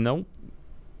decision. Nope.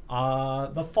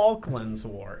 The Falklands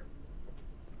War.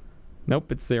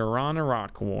 Nope, it's the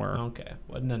Iran-Iraq War. Okay,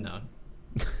 wouldn't have known.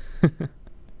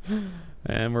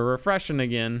 And we're refreshing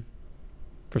again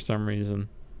for some reason.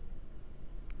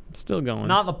 Still going.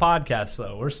 Not the podcast,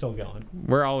 though. We're still going.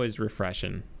 We're always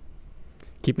refreshing.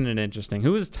 Keeping it interesting.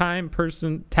 Who was Time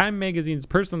Magazine's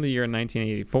Person of the Year in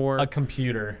 1984? A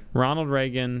computer. Ronald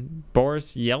Reagan,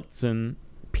 Boris Yeltsin,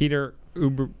 Peter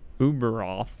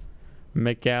Uberoth,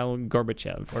 Mikhail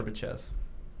Gorbachev. Gorbachev.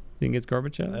 Think it's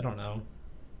Gorbachev? I don't know.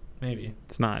 Maybe.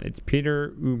 It's not. It's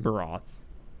Peter Uberoth.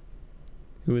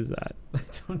 Who is that?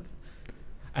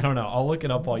 I don't know. I'll look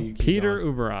it up while you keep Peter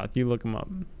going. Uberoth. You look him up.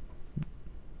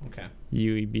 Okay.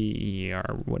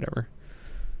 UEBER, whatever.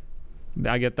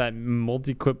 I get that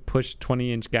multi-quip push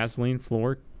 20-inch gasoline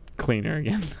floor cleaner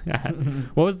again.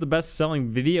 What was the best-selling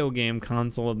video game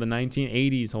console of the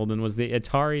 1980s, Holden? Was the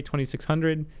Atari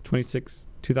 2600,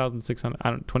 2600? I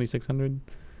don't 2600? Is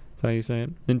that how you say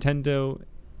it? Nintendo,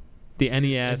 the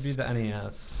NES. It'd be the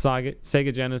NES.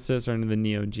 Sega Genesis, or the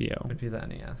Neo Geo? It'd be the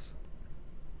NES.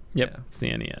 Yep, Yeah. it's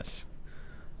the NES.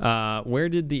 Where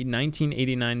did the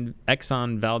 1989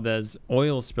 Exxon Valdez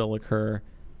oil spill occur?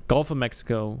 Gulf of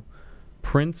Mexico,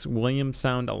 Prince William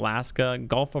Sound, Alaska,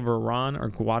 Gulf of Iran, or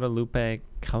Guadalupe,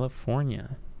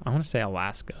 California? I want to say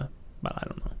Alaska, but I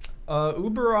don't know.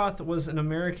 Uberoth was an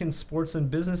American sports and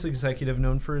business executive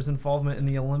known for his involvement in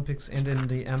the Olympics and in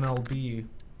the MLB.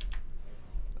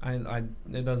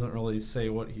 It doesn't really say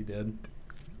what he did.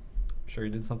 I'm sure he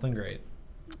did something great.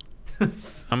 I'm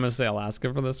going to say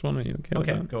Alaska for this one. Are you okay with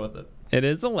Okay, that? go with it. It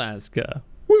is Alaska.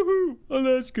 Woohoo!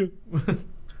 Alaska.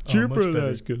 Cheer for much better.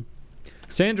 Alaska.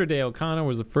 Sandra Day O'Connor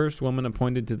was the first woman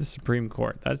appointed to the Supreme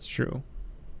Court. That's true.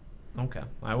 Okay,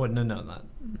 I wouldn't have known that.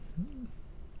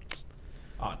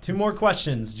 2 more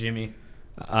questions, Jimmy.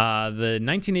 The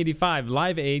 1985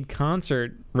 Live Aid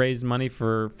concert raised money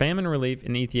for famine relief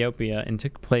in Ethiopia and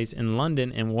took place in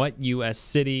London and what U.S.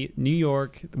 city? New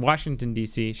York, Washington,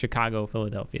 D.C., Chicago,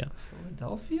 Philadelphia.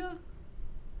 Philadelphia?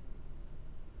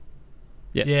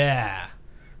 Yes. Yeah.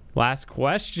 Last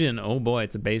question. Oh boy,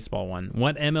 it's a baseball one.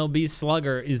 What MLB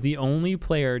slugger is the only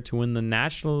player to win the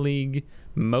National League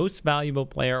Most Valuable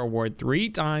Player award 3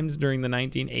 times during the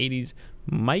 1980s?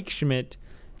 Mike Schmidt,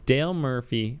 Dale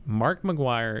Murphy, Mark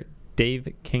McGwire, Dave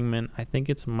Kingman. I think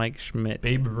it's Mike Schmidt.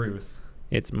 Babe Ruth.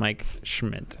 It's Mike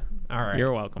Schmidt. All right.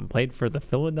 You're welcome. Played for the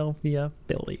Philadelphia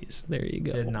Phillies. There you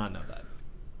go. Did not know that.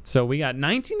 So we got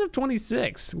 19 of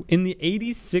 26 in the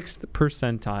 86th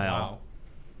percentile. Wow.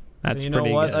 That's so you know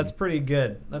pretty what? good. That's pretty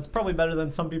good. That's probably better than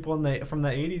some people from the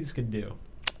 80s could do.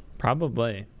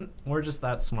 Probably. We're just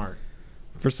that smart.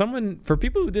 For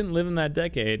people who didn't live in that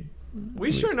decade,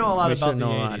 We sure know a lot we about sure the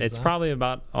know a 80s. lot. It's huh? probably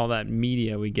about all that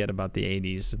media we get about the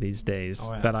 80s these days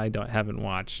Oh, yeah. that I haven't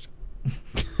watched.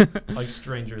 like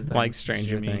Stranger Things. Like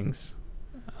Stranger Jimmy. Things.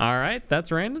 All right,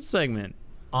 that's random segment.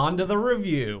 On to the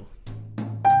review.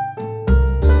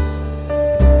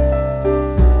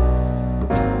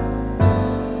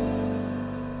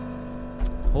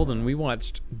 Holden, we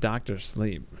watched Dr.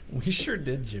 Sleep, We sure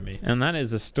did, Jimmy. and that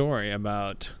is a story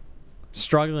about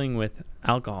struggling with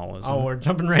alcoholism. Oh, we're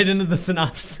jumping right into the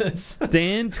synopsis.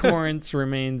 Dan Torrance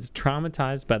remains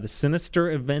traumatized by the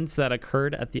sinister events that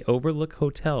occurred at the Overlook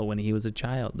Hotel when he was a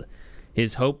child.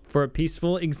 His hope for a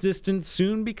peaceful existence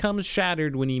soon becomes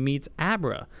shattered when he meets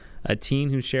Abra, a teen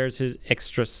who shares his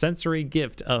extrasensory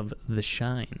gift of the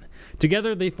shine.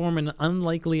 Together, they form an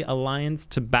unlikely alliance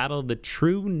to battle the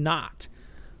True Knot,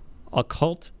 a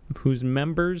cult whose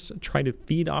members try to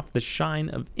feed off the shine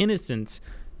of innocence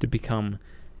to become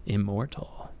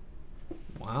immortal.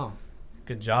 Wow.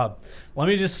 Good job. Let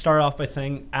me just start off by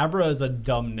saying Abra is a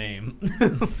dumb name.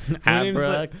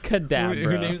 Abracadabra.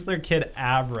 Who names their kid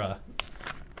Abra?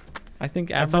 I think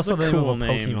That's Abra's also a the name of cool a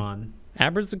name. Pokemon.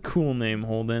 Abra's a cool name,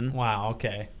 Holden. Wow,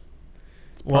 okay.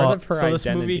 It's part of her so this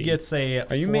identity. movie gets a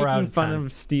Are you 4 out making of fun 10.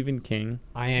 of Stephen King?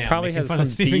 I am. Probably making has fun some of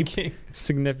Stephen deep King.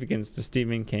 significance to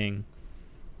Stephen King.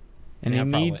 And Yeah, he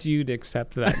probably. needs you to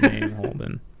accept that name,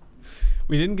 Holden.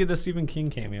 We didn't get a Stephen King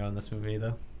cameo in this movie,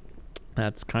 though.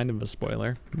 That's kind of a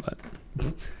spoiler, but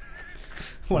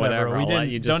Whatever. whatever. We I'll let didn't.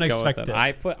 you just Don't go expect with it.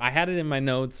 it. I had it in my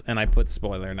notes and I put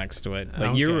spoiler next to it.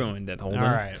 Like you Okay. ruined it, Holden. All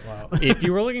right. Well. If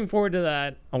you were looking forward to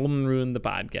that, Holden ruined the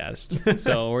podcast.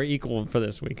 So we're equal for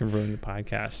this week of ruining the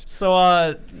podcast. So,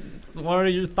 what are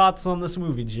your thoughts on this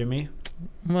movie, Jimmy?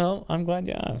 Well, I'm glad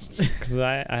you asked because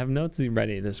I have notes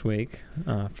ready this week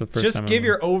for the first Just time. give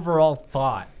your overall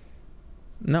thought.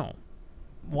 No.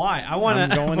 Why? I want I'm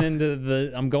to. going into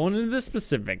the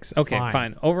specifics. Okay,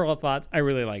 fine. Overall thoughts. I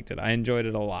really liked it. I enjoyed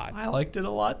it a lot. I liked it a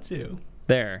lot too.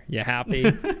 There, you happy?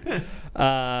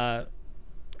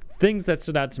 Things that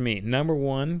stood out to me. Number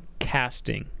 1,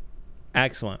 casting.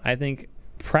 Excellent. I think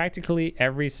practically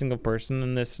every single person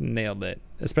in this nailed it,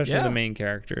 especially Yeah. the main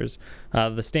characters. The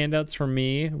standouts for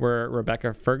me were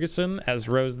Rebecca Ferguson as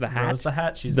Rose the Hat. Rose the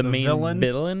Hat. She's the the main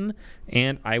villain.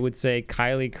 and I would say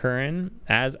Kylie Curran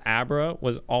as Abra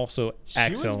was also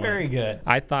excellent. She was very good.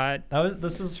 I thought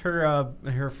This was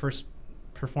her first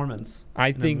performance. I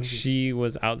in a think movie. she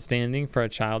was outstanding for a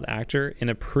child actor in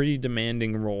a pretty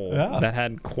demanding role Yeah. that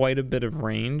had quite a bit of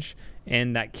range,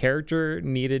 and that character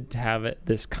needed to have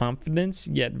this confidence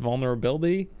yet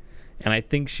vulnerability, and I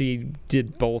think she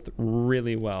did both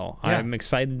really well. Yeah. I'm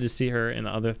excited to see her in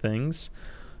other things.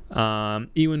 Ewan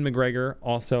McGregor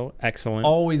also excellent.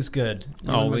 Always good.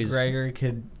 Always. Ewan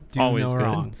McGregor Do always no good.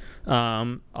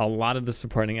 wrong. A lot of the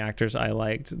supporting actors I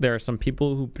liked. There are some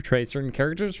people who portray certain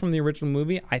characters from the original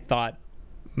movie. I thought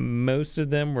most of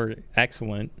them were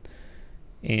excellent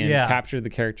and captured the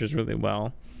characters really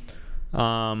well.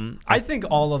 I think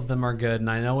all of them are good, and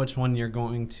I know which one you're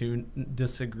going to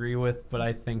disagree with, but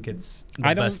I think it's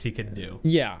the best he could do.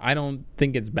 Yeah, I don't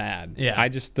think it's bad. Yeah. I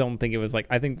just don't think it was like,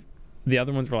 I think the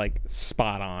other ones were like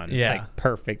spot on, like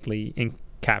perfectly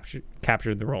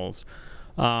captured the roles.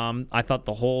 I thought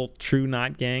the whole True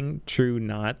Knot gang, True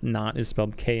Knot, Knot is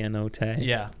spelled K-N-O-T.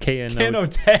 Yeah.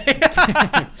 K-N-O-T.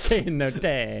 K-N-O-T.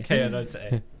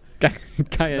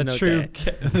 K-N-O-T.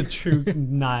 The true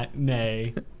not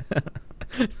nay.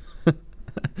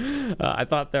 I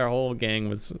thought their whole gang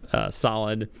was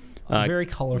solid. A very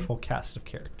colorful cast of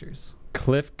characters.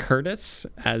 Cliff Curtis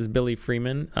as Billy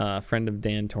Freeman, a friend of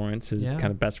Dan Torrance, his kind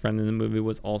of best friend in the movie,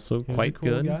 was also quite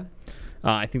good. Guy.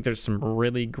 I think there's some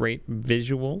really great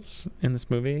visuals in this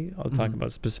movie. I'll talk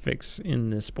about specifics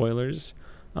in the spoilers.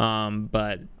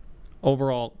 But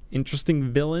overall,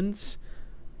 interesting villains,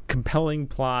 compelling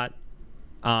plot,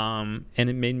 and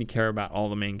it made me care about all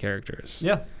the main characters.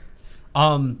 Yeah.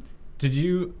 Did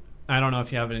you? I don't know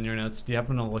if you have it in your notes. Do you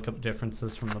happen to look up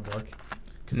differences from the book?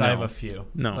 Because I have a few.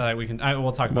 No. That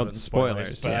we'll talk about it in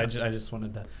spoilers. But yeah. I just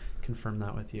wanted to confirm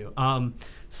that with you.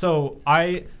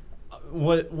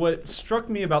 What struck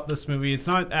me about this movie, it's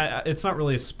not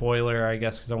really a spoiler, I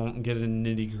guess, because I won't get into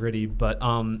nitty gritty. But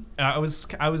I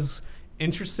was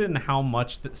interested in how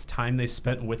much this time they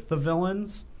spent with the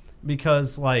villains,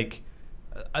 because like.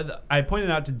 I pointed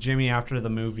out to Jimmy after the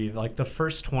movie, like the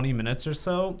first 20 minutes or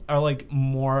so are like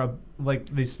more like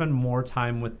they spend more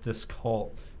time with this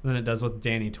cult than it does with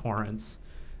Danny Torrance.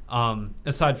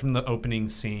 Aside from the opening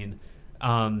scene,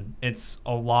 it's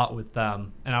a lot with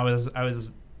them, and I was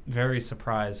very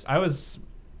surprised. I was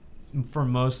for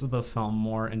most of the film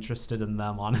more interested in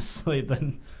them, honestly,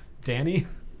 than Danny.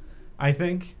 I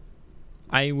think.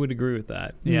 I would agree with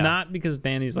that. Yeah. Not because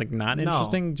Danny's like not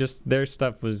interesting, just their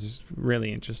stuff was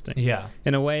really interesting. Yeah.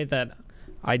 In a way that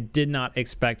I did not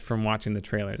expect from watching the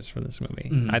trailers for this movie.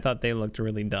 Mm-hmm. I thought they looked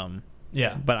really dumb.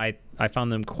 Yeah. But I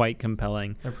found them quite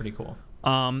compelling. They're pretty cool.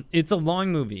 It's a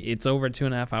long movie. It's over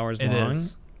 2.5 hours long. It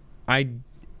is.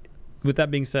 With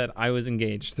that being said, I was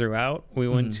engaged throughout. We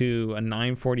went to a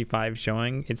 9:45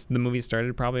 showing. The movie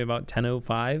started probably about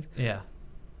 10:05. Yeah.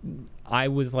 I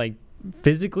was like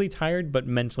physically tired but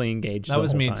mentally engaged. That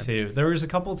was me time. too. There was a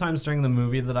couple of times during the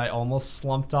movie that I almost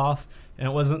slumped off, and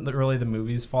it wasn't really the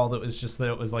movie's fault. It was just that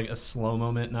it was like a slow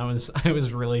moment, and I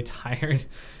was really tired.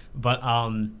 But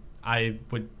I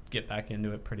would get back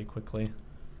into it pretty quickly.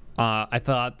 I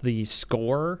thought the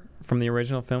score from the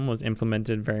original film was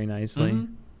implemented very nicely.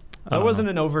 Mm-hmm. There wasn't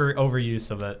an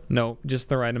overuse of it. No, just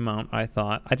the right amount, I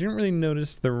thought. I didn't really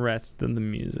notice the rest of the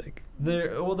music.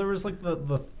 There was like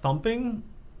the thumping.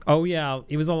 Oh yeah,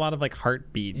 it was a lot of like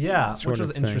heartbeat. Yeah, which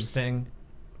was interesting.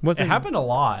 It happened a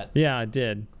lot. Yeah, it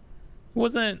did. It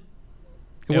wasn't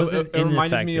It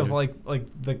reminded me of like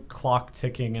the clock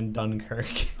ticking in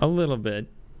Dunkirk. A little bit.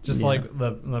 Just like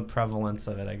the prevalence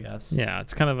of it, I guess. Yeah,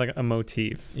 it's kind of like a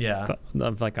motif. Yeah.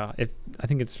 Of like I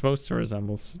think it's supposed to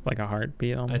resemble like a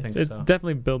heartbeat almost. I think it's so.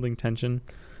 Definitely building tension.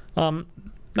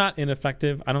 Not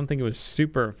ineffective. I don't think it was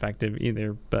super effective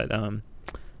either, but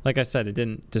like I said, it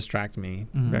didn't distract me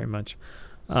very much.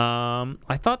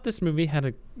 I thought this movie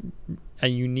had a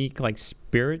unique like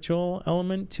spiritual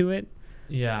element to it.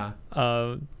 Yeah.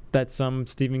 That some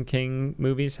Stephen King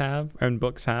movies have and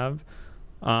books have.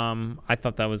 I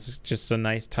thought that was just a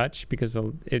nice touch because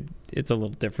it's a little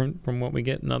different from what we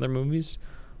get in other movies.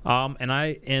 And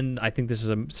I think this is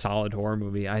a solid horror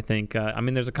movie. I think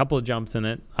there's a couple of jumps in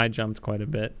it. I jumped quite a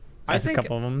bit. I think a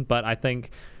couple of them, but I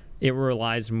think it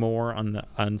relies more on the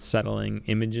unsettling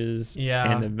images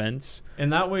and events. In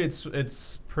that way,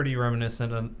 it's pretty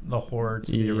reminiscent of the horror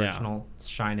to the original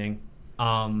Shining.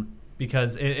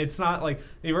 Because it's not like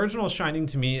the original Shining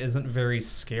to me isn't very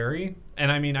scary,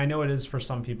 and I mean I know it is for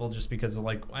some people just because of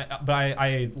like, but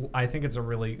I think it's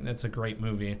a great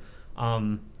movie,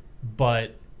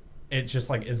 but it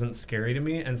just like isn't scary to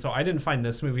me, and so I didn't find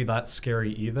this movie that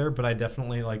scary either. But I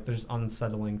definitely like there's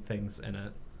unsettling things in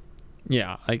it.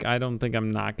 Yeah, like I don't think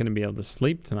I'm not going to be able to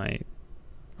sleep tonight,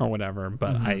 or whatever.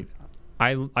 But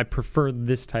I prefer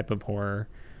this type of horror.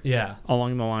 Yeah.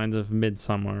 Along the lines of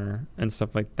Midsommar and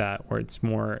stuff like that, where it's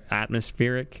more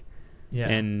atmospheric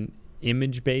and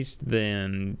image-based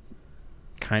than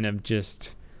kind of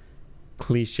just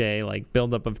cliche, like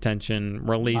buildup of tension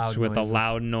released with a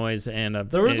loud noise and a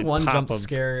There was one jump of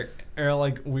scare or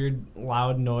like weird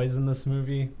loud noise in this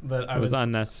movie that I It was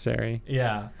unnecessary.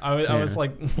 Yeah, I was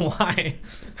like, why?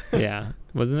 Yeah,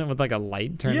 wasn't it with like a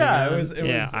light turning Yeah, on? it was.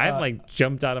 I like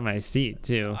jumped out of my seat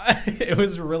too. It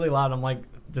was really loud. I'm like,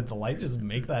 did the light just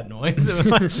make that noise? It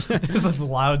was this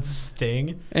loud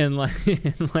sting. And like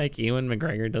Ewan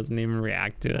McGregor doesn't even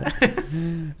react to it.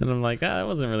 And I'm like, that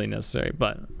wasn't really necessary,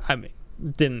 but I mean,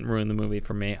 didn't ruin the movie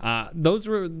for me. Those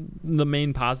were the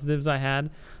main positives I had.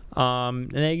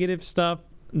 Negative stuff,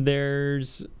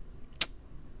 there's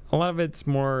a lot of it's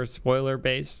more spoiler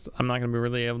based. I'm not going to be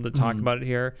really able to talk about it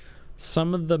here.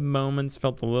 Some of the moments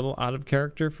felt a little out of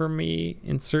character for me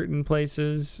in certain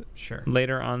places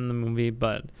later on in the movie,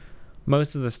 but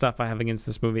most of the stuff I have against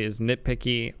this movie is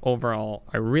nitpicky. Overall,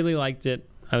 I really liked it.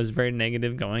 I was very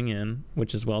negative going in,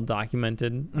 which is well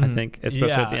documented, I think,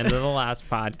 especially at the end of the last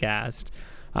podcast.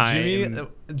 I'm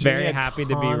very happy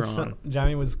to be wrong.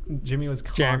 Jimmy was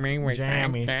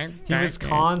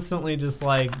constantly just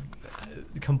like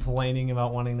complaining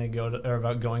about wanting to go to, or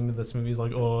about going to this movie. He's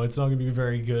like, oh, it's not gonna be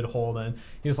very good. Hold on.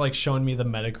 He's like showing me the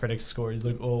Metacritic score. He's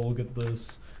like, oh, look at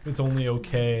this. It's only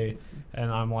okay. And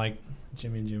I'm like,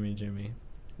 Jimmy.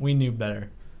 We knew better.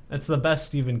 It's the best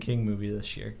Stephen King movie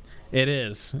this year. It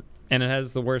is, and it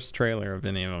has the worst trailer of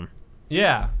any of them.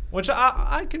 Yeah, which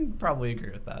I can probably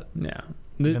agree with that. Yeah.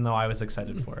 Even though I was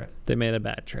excited for it. They made a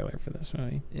bad trailer for this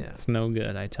movie. Yeah. It's no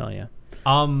good, I tell you.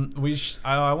 I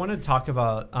want to talk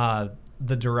about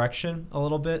the direction a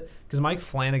little bit because Mike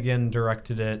Flanagan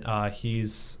directed it.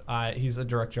 He's a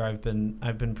director I've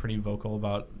been pretty vocal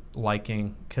about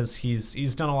liking because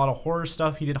he's done a lot of horror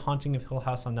stuff. He did Haunting of Hill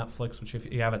House on Netflix, which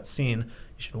if you haven't seen,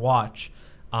 you should watch.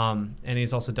 And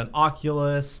he's also done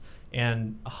Oculus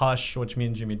and Hush, which me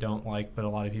and Jimmy don't like, but a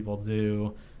lot of people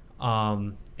do.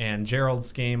 And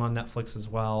Gerald's Game on Netflix as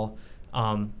well.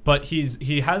 But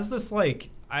he has this like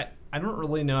I don't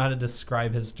really know how to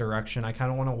describe his direction. I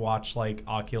kind of want to watch like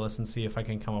Oculus and see if I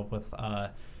can come up with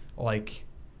a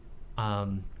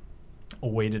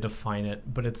way to define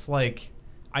it. But it's like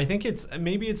I think it's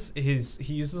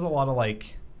he uses a lot of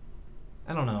like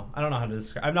I don't know how to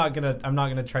describe. I'm not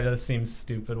gonna try to seem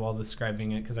stupid while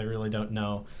describing it because I really don't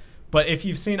know. But if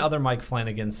you've seen other Mike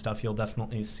Flanagan stuff, you'll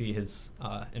definitely see his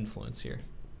influence here.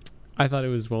 I thought it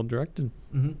was well directed,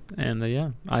 and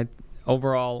it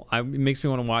makes me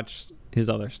want to watch his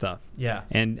other stuff. Yeah,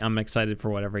 and I'm excited for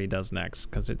whatever he does next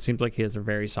because it seems like he has a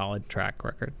very solid track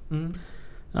record.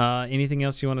 Anything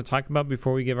else you want to talk about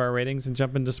before we give our ratings and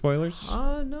jump into spoilers?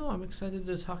 No, I'm excited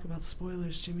to talk about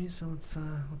spoilers, Jimmy. So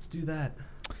let's do that.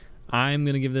 I'm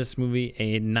going to give this movie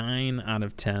a 9 out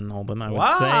of 10, Holden. I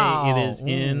would say it is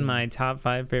in my top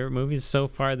 5 favorite movies so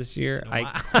far this year. I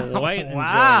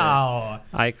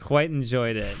quite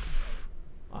enjoyed it.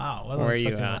 Wow. Where are you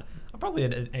at? That. I'm probably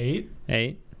at an 8.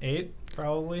 8,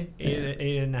 probably.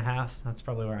 8.5. That's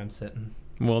probably where I'm sitting.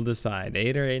 We'll decide.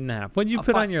 8 or 8.5. What'd you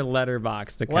put on your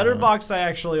Letterboxd account? Letterboxd, I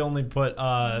actually only put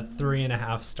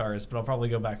 3.5 stars, but I'll probably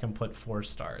go back and put 4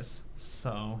 stars.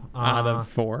 So out of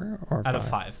 4 or 5? Out of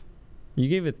 5. You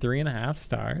gave it 3.5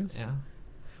 stars? Yeah.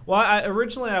 Well,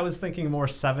 originally I was thinking more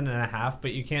 7.5,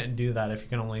 but you can't do that if you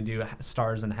can only do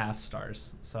stars and half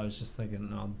stars. So I was just thinking,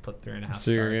 no, I'll put 3.5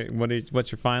 stars. So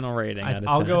what's your final rating out of 10?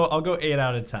 I'll go 8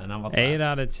 out of 10. How about that? 8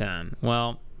 out of 10.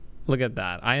 Well, look at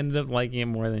that. I ended up liking it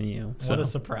more than you. What a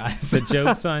surprise. The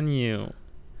joke's on you.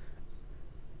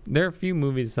 There are a few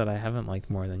movies that I haven't liked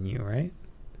more than you, right?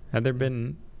 There's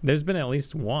been at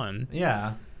least one.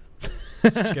 Yeah.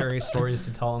 Scary Stories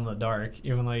to Tell in the Dark,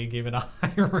 even though you gave it a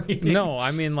high rating. No, I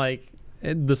mean like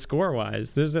the score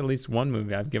wise, there's at least one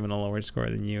movie I've given a lower score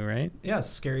than you, right? Yeah,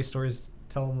 Scary Stories to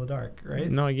Tell in the Dark, right?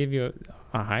 No, I gave you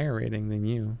a higher rating than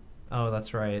you. Oh,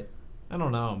 that's right. I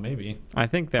don't know, maybe. I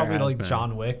think there probably has like been.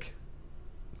 John Wick.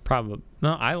 Probably.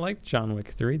 No, I liked John Wick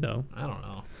 3 though. I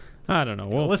don't know.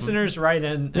 Well, listeners, write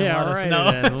in and let us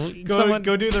know.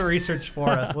 Go do the research for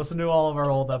us. Listen to all of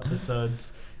our old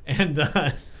episodes and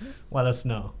let us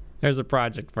know. There's a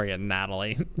project for you,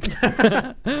 Natalie.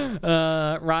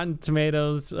 Rotten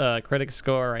Tomatoes critic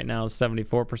score right now is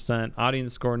 74%.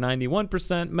 Audience score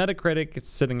 91%. Metacritic is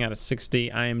sitting at a 60.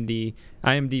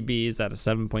 IMDb is at a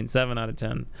 7.7 out of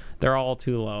 10. They're all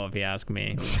too low, if you ask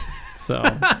me. So,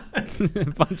 a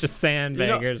bunch of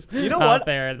sandbaggers out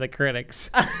there, the critics.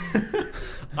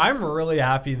 I'm really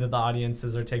happy that the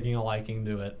audiences are taking a liking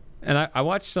to it. And I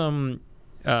watched some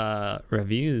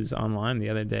reviews online the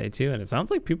other day too, and it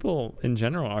sounds like people in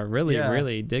general are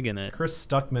really digging it. Chris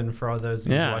Stuckman, for all those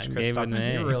who watch Chris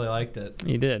Stuckman, he really liked it.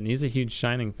 He did, and he's a huge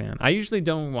Shining fan. I usually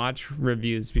don't watch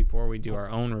reviews before we do our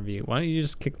own review. Why don't you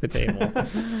just kick the table?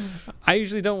 I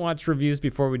usually don't watch reviews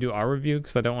before we do our review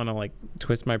because I don't want to like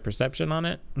twist my perception on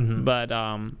it. Mm-hmm. But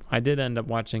I did end up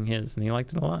watching his, and he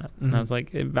liked it a lot. And I was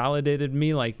like, it validated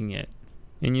me liking it.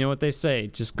 And you know what they say?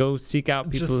 Just go seek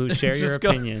out people who share your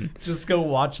opinion. Just go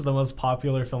watch the most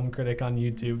popular film critic on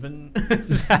YouTube and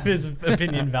have his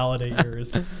opinion validate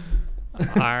yours. All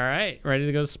right. Ready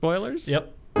to go spoilers?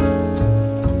 Yep.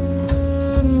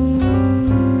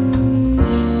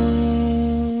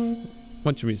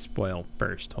 What should we spoil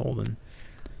first, Holden?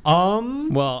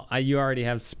 Well, you already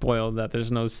have spoiled that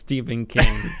there's no Stephen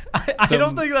King. I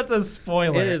don't think that's a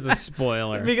spoiler. It is a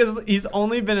spoiler. Because he's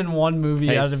only been in one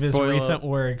movie out of his recent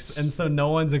works, and so no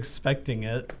one's expecting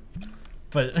it.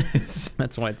 But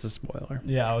that's why it's a spoiler.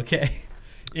 Yeah, okay.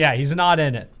 Yeah, he's not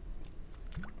in it.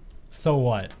 So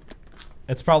what?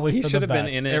 It's probably he for should the have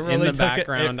best. been in it really in the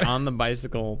background on the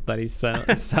bicycle that he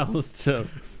sells to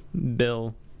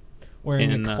Bill.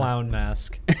 Wearing a clown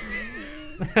mask.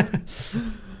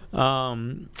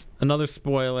 Another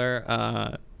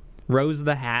spoiler, Rose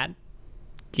the Hat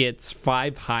gets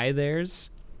 5 hi theres.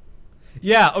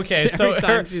 Yeah, okay. So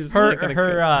her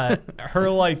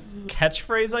like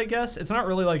catchphrase, I guess. It's not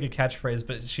really like a catchphrase,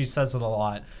 but she says it a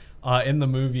lot. In the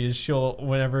movie is she'll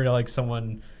whenever like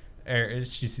someone or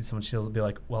she sees someone, she'll be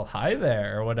like, "Well, hi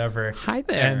there," or whatever. Hi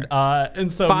there.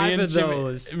 And so 5 of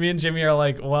those. Me and Jimmy are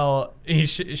like, "Well,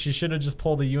 she should have just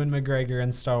pulled a Ewan McGregor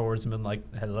in Star Wars and been like,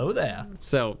 hello there."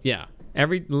 So yeah,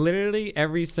 literally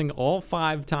every single all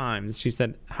 5 times she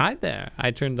said hi there, I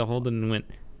turned to Holden and went,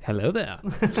 "Hello there,"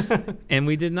 and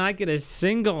we did not get a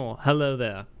single hello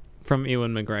there from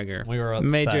Ewan McGregor. We were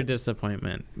upset. Major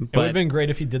disappointment. It would have been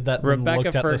great if he did that and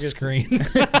looked at the screen.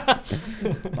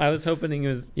 I was hoping he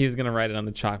was going to write it on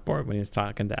the chalkboard when he was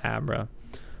talking to Abra.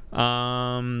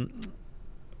 The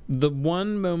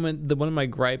one of my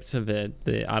gripes of it,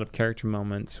 the out of character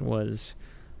moments, was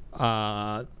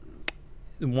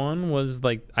one was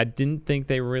like I didn't think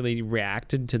they really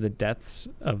reacted to the deaths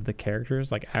of the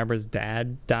characters. Like Abra's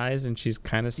dad dies and she's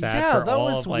kind of sad for all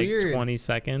of like weird. 20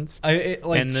 seconds,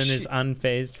 and then is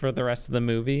unfazed for the rest of the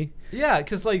movie. Yeah,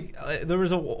 because like there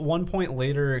was one point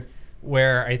later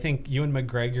where I think Ewan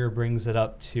McGregor brings it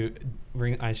up to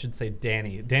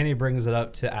Danny. Danny brings it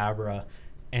up to Abra,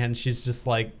 and she's just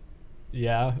like,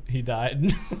 "Yeah, he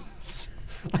died."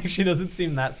 Like she doesn't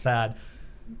seem that sad.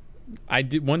 I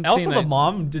did one. Also, the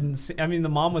mom didn't. I mean, the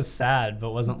mom was sad,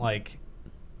 but wasn't like,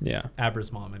 yeah,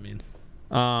 Abra's mom. I mean,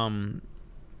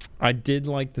 I did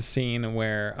like the scene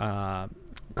where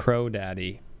Crow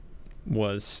Daddy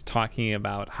was talking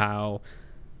about how,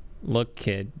 look,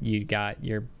 kid, you got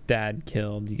your dad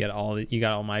killed. You got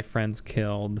all my friends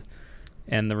killed,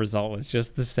 and the result was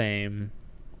just the same.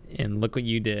 And look what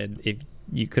you did. If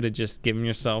you could have just given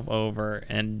yourself over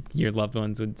and your loved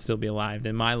ones would still be alive,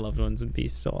 and my loved ones would be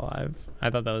still alive. I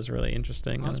thought that was really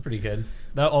interesting. That's pretty good.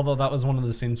 Although that was one of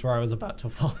the scenes where I was about to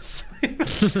fall asleep.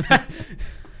 If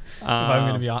I'm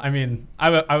going to be honest. I mean,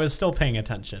 I was still paying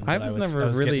attention. I was never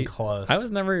really close. I was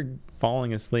never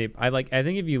falling asleep. I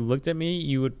think if you looked at me,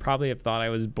 you would probably have thought I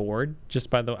was bored just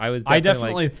by the. I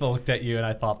definitely looked at you and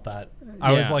I thought that.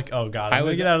 I was like, oh god, I'm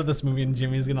gonna get out of this movie and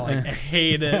Jimmy's gonna like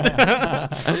hate it.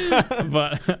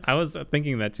 But I was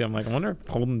thinking that too. I'm like, I wonder if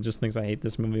Holden just thinks I hate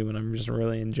this movie when I'm just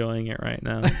really enjoying it right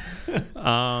now.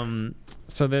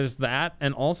 So there's that,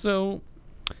 and also,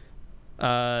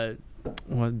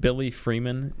 Billy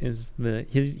Freeman is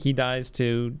he dies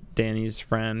too, Danny's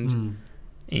friend.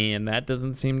 And that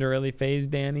doesn't seem to really faze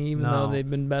Danny, even though they've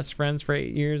been best friends for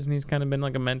 8 years, and he's kind of been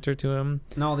like a mentor to him.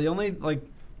 No, the only like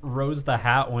Rose the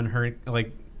Hat when her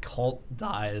like cult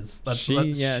dies.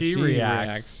 She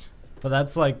reacts. But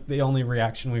that's like the only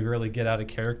reaction we really get out of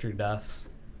character deaths.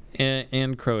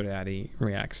 And Crow Daddy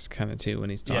reacts kind of too when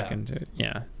he's talking to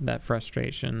that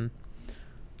frustration.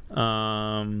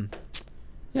 Yeah,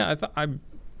 but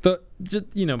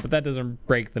that doesn't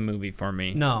break the movie for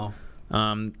me. No.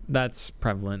 That's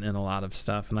prevalent in a lot of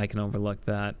stuff, and I can overlook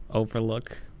that. Oh, want to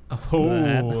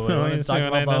talk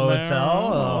about the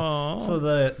hotel? Oh. So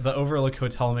the Overlook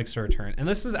Hotel makes a return, and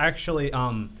this is actually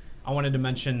I wanted to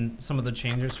mention some of the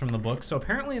changes from the book. So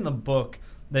apparently in the book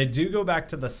they do go back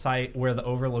to the site where the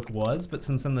Overlook was, but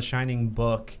since in the Shining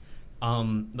book,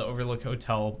 the Overlook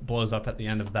Hotel blows up at the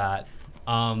end of that.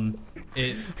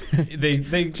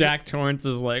 Jack Torrance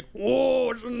is like,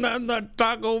 whoa, isn't that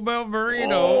Taco Bell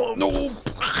burrito? Oh. No.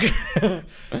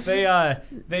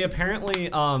 They apparently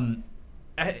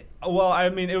Well, I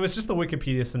mean, it was just the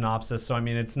Wikipedia synopsis, so I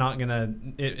mean, it's not gonna.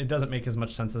 It doesn't make as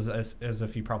much sense as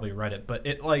if you probably read it, but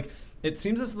it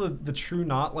seems as the True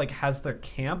Knot has their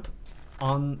camp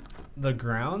on the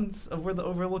grounds of where the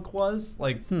Overlook was.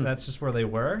 That's just where they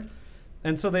were.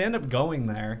 And so they end up going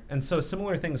there, and so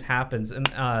similar things happens, and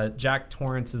Jack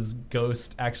Torrance's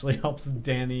ghost actually helps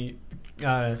Danny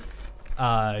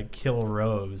kill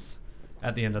Rose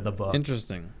at the end of the book.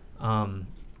 Interesting.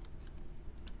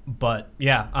 But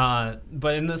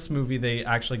in this movie they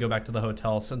actually go back to the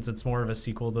hotel, since it's more of a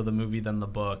sequel to the movie than the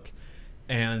book,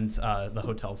 and the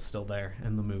hotel's still there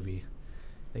in the movie.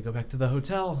 They go back to the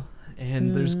hotel,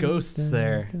 and there's ghosts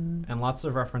there, and lots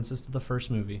of references to the first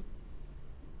movie.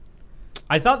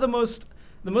 I thought the most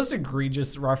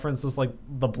egregious reference was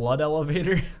the blood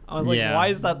elevator. I was why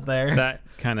is that there? That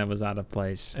kind of was out of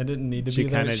place. It didn't need to be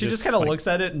there. She just kind of looks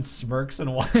at it and smirks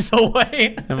and walks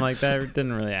away. I'm that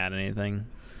didn't really add anything.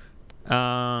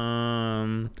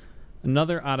 Another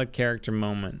out of character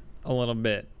moment, a little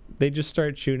bit. They just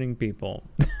started shooting people.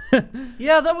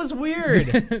 Yeah, that was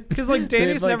weird. Because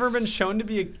Danny's never been shown to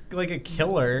be a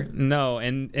killer. No,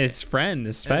 and his friend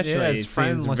especially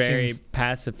seems very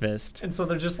pacifist. And so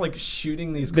they're just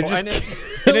shooting these.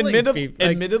 Admittedly,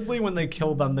 when they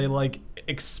kill them, they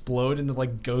explode into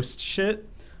ghost shit.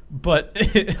 But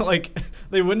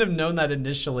they wouldn't have known that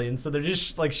initially, and so they're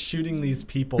just shooting these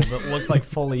people that look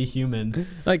fully human.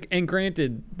 And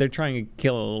granted, they're trying to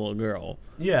kill a little girl.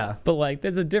 Yeah. But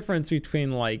there's a difference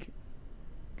between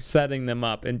setting them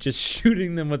up and just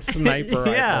shooting them with sniper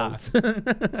rifles.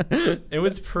 It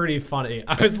was pretty funny.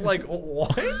 I was like,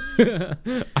 what?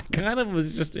 I kind of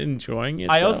was just enjoying it.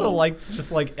 I also liked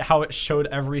just how it showed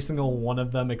every single one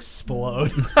of them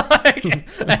explode.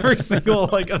 Every single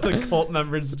of the cult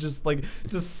members just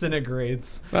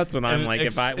disintegrates. That's what I'm like.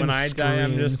 When I die,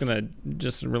 I'm just gonna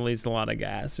release a lot of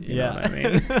gas, if you know what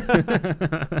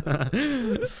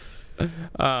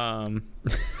I mean.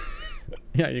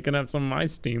 Yeah, you can have some of my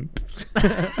steam.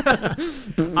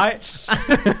 I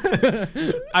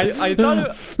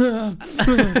thought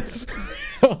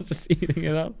I was just eating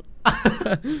it up.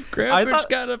 Grandpa's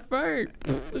got a fart.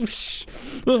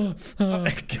 Oh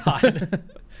my God.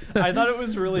 I thought it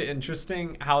was really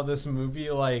interesting how this movie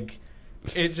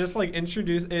it just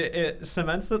introduced it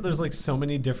cements that there's so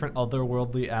many different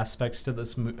otherworldly aspects to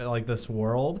this this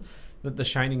world that The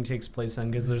Shining takes place in,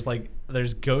 because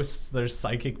there's ghosts, there's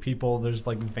psychic people, there's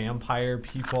vampire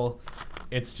people.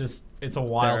 It's a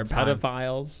wild time. There are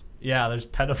pedophiles. Yeah, there's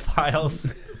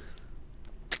pedophiles.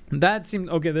 That seemed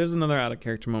okay. There's another out of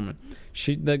character moment.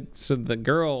 The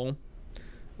girl,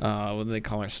 what do they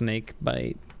call her? Snake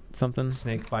bite something.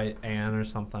 Snake bite Anne or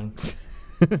something.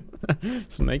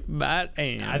 Snake bite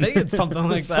Anne. I think it's something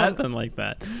like that. Something like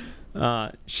that.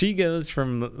 She goes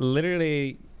from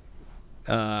literally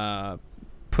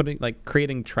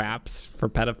creating traps for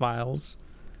pedophiles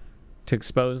to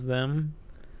expose them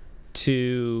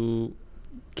to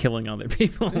killing other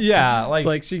people.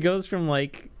 Yeah, she goes from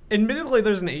admittedly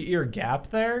there's an 8-year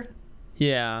gap there.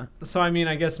 Yeah. So I mean,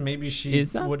 I guess maybe she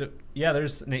would have. Yeah,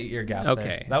 there's an 8-year gap. Okay.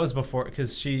 There. That was before,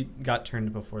 because she got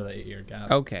turned before the 8-year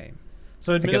gap. Okay.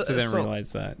 So I guess I didn't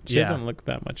realize that. She doesn't look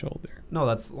that much older. No,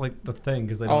 that's the thing,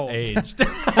 because they don't age.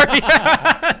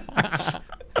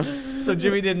 So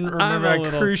Jimmy didn't remember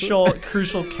a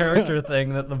crucial character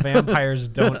thing, that the vampires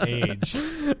don't age.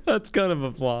 That's kind of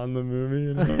a flaw in the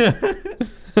movie.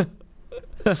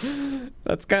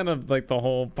 That's kind of the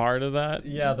whole part of that.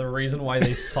 Yeah, the reason why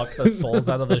they suck the souls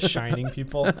out of the Shining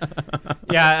people.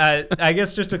 Yeah, I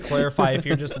guess just to clarify, if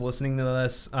you're just listening to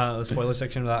this, the spoiler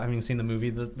section without having seen the movie,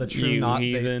 the True Knot,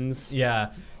 heathens.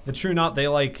 The True Knot, they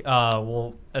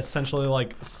will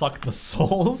essentially suck the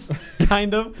souls,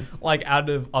 kind of out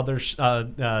of other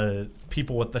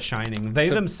people with the Shining. They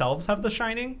themselves have the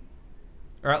Shining,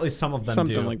 or at least some of them do.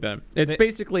 Something like that. It's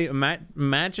basically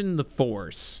imagine the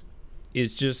Force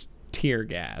is just tear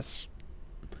gas,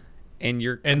 and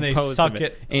you're they suck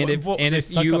it. And if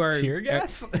you are tear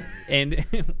gas, and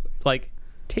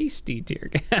tasty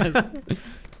tear gas.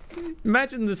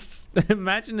 Imagine this.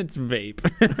 Imagine it's vape,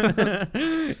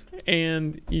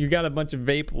 and you got a bunch of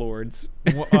vape lords.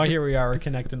 Oh, here we are. We're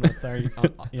connecting with our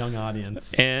young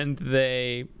audience, and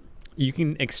you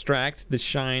can extract the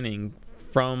Shining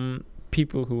from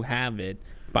people who have it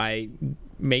by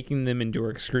making them endure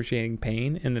excruciating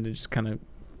pain, and then it just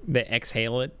they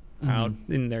exhale it out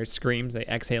in their screams. They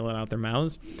exhale it out their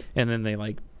mouths, and then they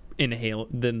inhale.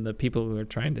 Then the people who are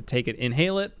trying to take it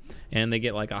inhale it, and they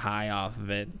get a high off of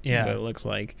it. Yeah, what it looks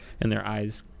like, and their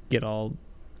eyes get all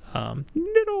from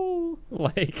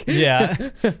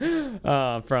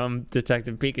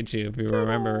Detective Pikachu, if you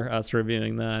remember us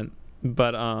reviewing that.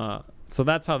 But so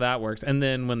that's how that works. And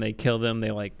then when they kill them, they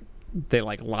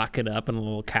lock it up in a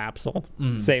little capsule.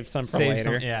 Save some for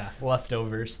later.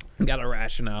 Leftovers. Gotta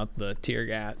ration out the tear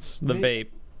gas, the vape.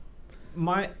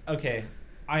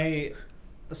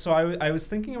 I was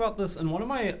thinking about this, and one of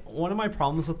my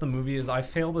problems with the movie is I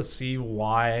fail to see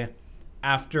why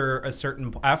after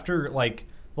like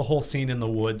the whole scene in the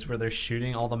woods where they're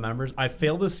shooting all the members, I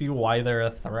fail to see why they're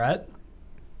a threat.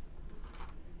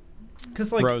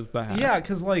 Because like Rose the Hat. Yeah,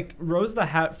 because like Rose the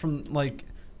Hat, from like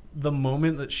the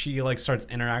moment that she like starts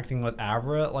interacting with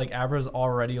Abra, like Abra's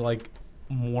already like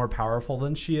more powerful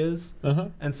than she is.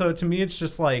 And so to me it's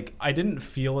just like I didn't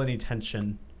feel any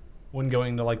tension when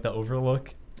going to like the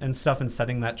Overlook and stuff and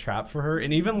setting that trap for her.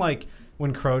 And even like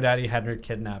when Crow Daddy had her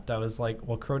kidnapped, I was like,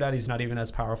 well, Crow Daddy's not even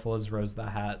as powerful as Rose the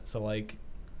Hat, so like.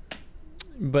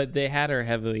 But they had her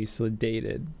heavily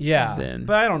sedated. Yeah, then.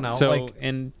 But I don't know. So like,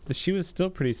 and she was still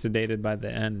pretty sedated by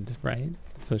the end, right?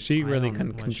 So she really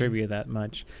couldn't contribute that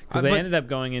much because they ended up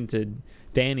going into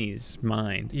Danny's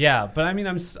mind. Yeah, but I mean,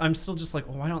 I'm still just like,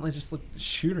 well, why don't they just like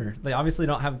shoot her? They obviously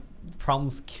don't have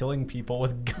problems killing people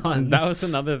with guns. That was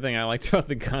another thing I liked about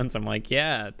the guns. I'm like,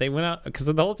 yeah, they went out because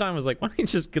the whole time I was like, why don't you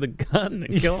just get a gun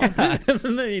and kill him? And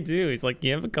then they do. He's like,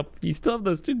 you still have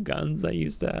those 2 guns I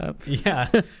used to have.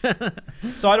 Yeah.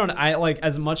 So I like,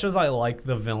 as much as I like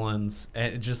the villains,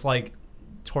 it just like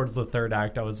towards the third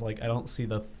act, I was like, I don't see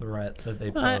the threat that they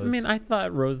pose. I mean, I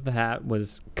thought Rose the Hat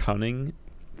was cunning,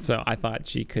 so I thought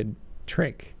she could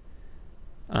trick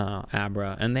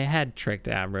Abra, and they had tricked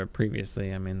Abra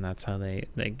previously. I mean, that's how they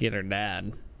get her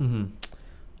dad.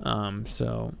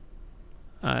 So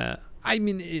I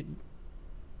mean,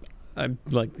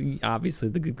 like obviously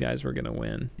the good guys were gonna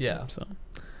win. Yeah. So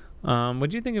what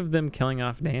do you think of them killing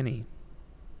off Danny?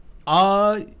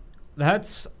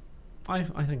 That's I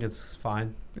think it's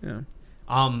fine. Yeah.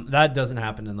 That doesn't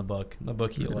happen in the book. In the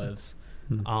book he lives.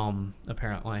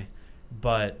 Apparently.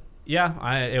 But yeah,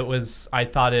 I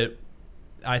thought it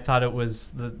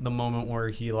was the moment where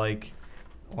he like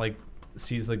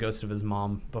sees the ghost of his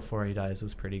mom before he dies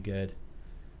was pretty good.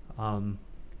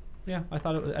 Yeah, I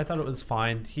thought it was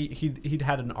fine. He'd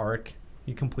had an arc.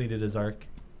 He completed his arc.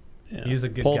 Yeah. He's a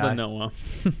good Pull guy. the Noah.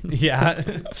 Yeah.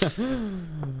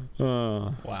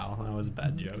 Wow, that was a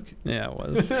bad joke. Yeah, it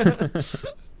was.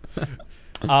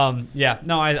 Yeah,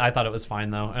 no, I thought it was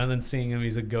fine though. And then seeing him,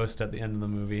 he's a ghost at the end of the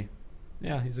movie.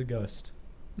 Yeah, he's a ghost.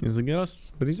 He's a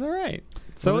ghost, but he's all right.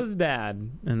 So is Dad.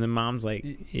 And then Mom's like,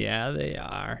 yeah, they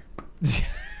are.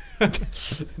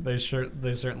 They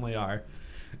certainly are.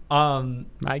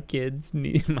 My kid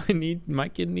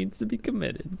needs to be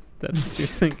committed. That's what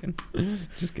she's thinking.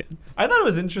 Just kidding. I thought it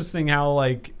was interesting how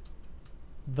like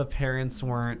the parents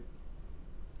weren't.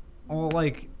 Well,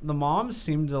 like the mom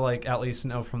seemed to like at least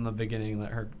know from the beginning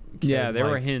that her kid, yeah, there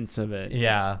were hints of it.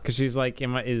 Yeah, because she's like,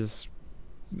 is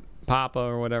Papa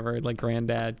or whatever, like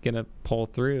Granddad, gonna pull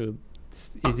through?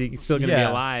 Is he still gonna be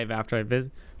alive after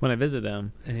when I visit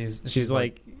him? And she's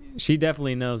like, she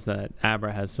definitely knows that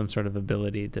Abra has some sort of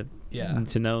ability to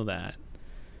know that.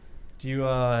 Do you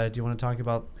want to talk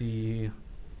about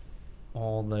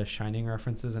all the Shining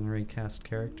references and recast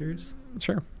characters?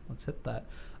 Sure. Let's hit that.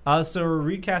 So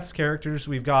recast characters,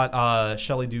 we've got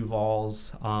Shelley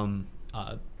Duvall's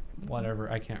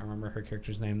whatever, I can't remember her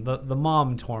character's name. The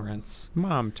Mom Torrance.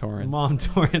 Mom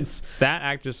Torrance. That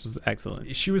actress was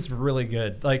excellent. She was really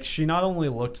good. Like she not only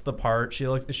looked the part, she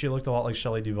looked a lot like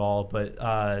Shelley Duvall,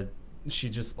 but she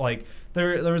just like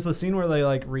there was the scene where they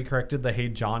like recorrected the "Hey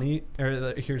Johnny" or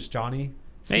the "Here's Johnny."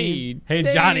 Hey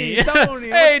Johnny. Tony,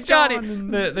 hey Johnny.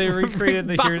 They recreated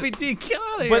the Bobby D. Get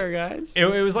out of here, guys. It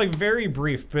was like very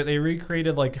brief, but they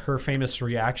recreated like her famous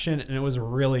reaction, and it was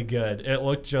really good. It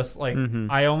looked just like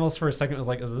I almost for a second was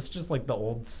like, is this just like the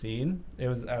old scene? It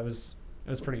was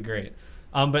pretty great.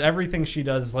 But everything she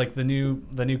does, like the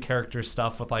new character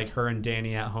stuff with like her and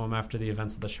Danny at home after the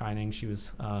events of The Shining, she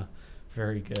was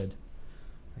very good.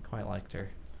 I quite liked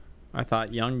her. I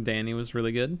thought young Danny was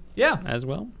really good. Yeah, as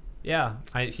well. Yeah,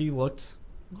 he looked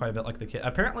quite a bit like the kid.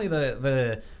 Apparently,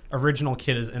 the original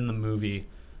kid is in the movie.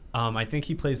 I think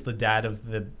he plays the dad of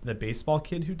the baseball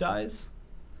kid who dies.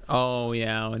 Oh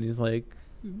yeah, and he's like,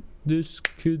 "This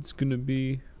kid's gonna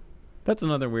be." That's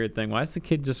another weird thing. Why is the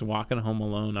kid just walking home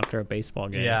alone after a baseball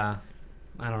game? Yeah,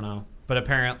 I don't know. But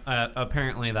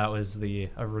apparently that was the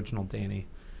original Danny,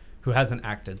 who hasn't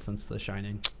acted since The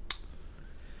Shining.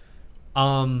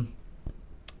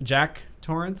 Jack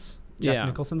Torrance. Jack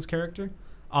Nicholson's character.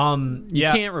 You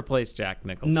can't replace Jack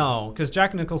Nicholson. No, because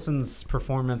Jack Nicholson's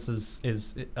performance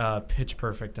is pitch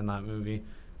perfect in that movie.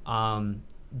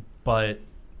 But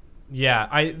So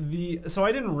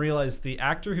I didn't realize the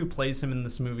actor who plays him in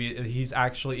this movie, he's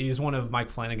one of Mike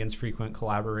Flanagan's frequent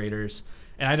collaborators,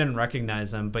 and I didn't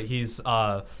recognize him, but he's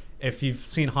if you've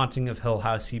seen Haunting of Hill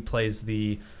House, he plays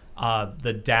the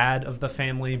dad of the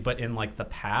family, but in like the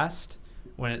past.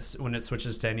 When it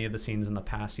switches to any of the scenes in the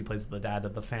past, he plays the dad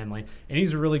of the family, and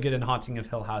he's really good in Haunting of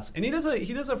Hill House. And he does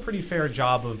a pretty fair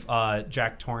job of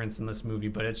Jack Torrance in this movie,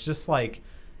 but it's just like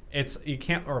you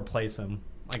can't replace him,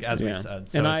 like as we said.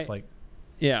 So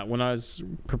when I was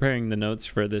preparing the notes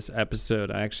for this episode,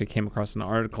 I actually came across an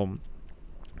article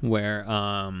where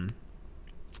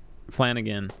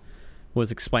Flanagan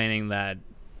was explaining that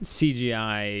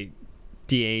CGI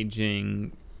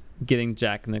de-aging, getting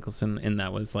Jack Nicholson in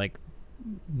that was like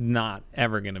not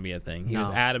ever going to be a thing. He was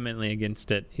adamantly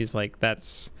against it. He's like,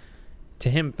 that's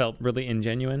to him felt really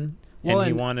ingenuine, and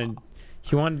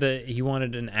he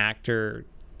wanted an actor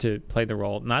to play the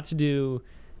role, not to do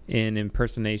an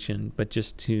impersonation, but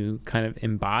just to kind of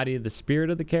embody the spirit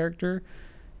of the character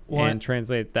and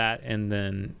translate that,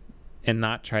 and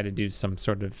not try to do some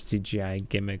sort of CGI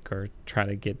gimmick or try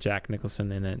to get Jack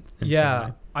Nicholson in it.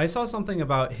 Yeah, I saw something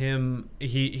about him.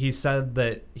 He said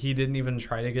that he didn't even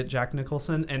try to get Jack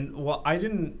Nicholson, and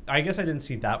I guess I didn't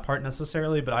see that part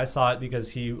necessarily, but I saw it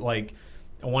because he like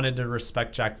wanted to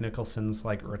respect Jack Nicholson's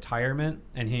like retirement,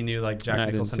 and he knew like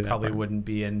Jack Nicholson probably wouldn't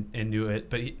be into it.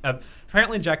 But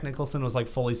apparently Jack Nicholson was like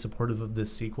fully supportive of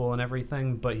this sequel and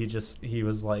everything, but he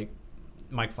was like,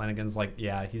 Mike Flanagan's like,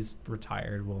 yeah, he's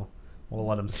retired. We'll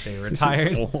let him stay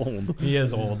retired. He's old. He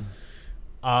is old.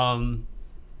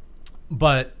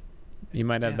 But you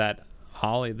might have that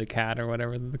Holly the cat or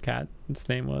whatever the cat's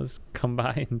name was come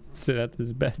by and sit at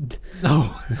his bed.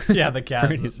 Oh, yeah, the cat.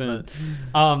 Pretty soon.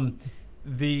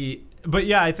 But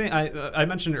yeah, I think I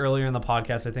mentioned earlier in the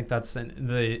podcast, I think that's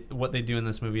what they do in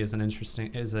this movie is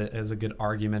a good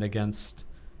argument against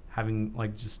having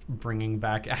like just bringing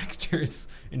back actors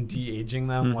and de-aging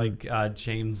them, like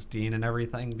James Dean and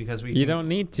everything, because you don't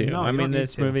need to. No, I mean,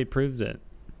 this movie proves it.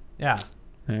 Yeah,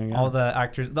 there you go. All the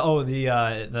actors.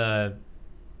 The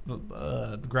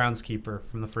groundskeeper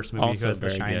from the first movie who has The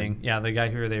Shining. Good. Yeah, the guy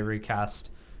who they recast.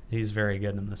 He's very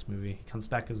good in this movie. He comes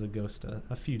back as a ghost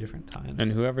a few different times.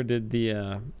 And whoever did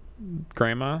the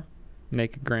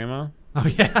naked grandma. Oh,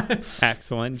 yeah.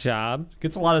 Excellent job.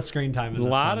 Gets a lot of screen time in this.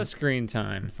 A lot of screen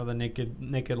time. For the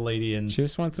naked lady. And she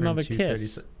just wants another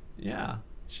kiss. Yeah,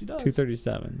 she does.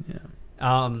 237,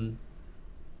 yeah.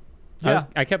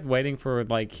 I kept waiting for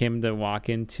like him to walk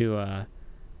into a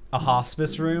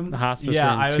hospice room. The hospice room,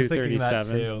 I was thinking that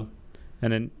too.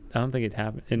 And then I don't think it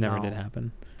happened. It never did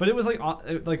happen. But it was like all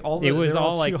the. It was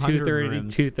all like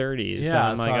 230s.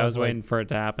 Yeah, so I was waiting for it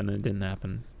to happen, and it didn't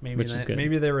happen. Which is good.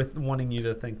 Maybe they were wanting you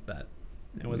to think that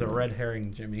it was a red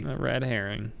herring, Jimmy. A red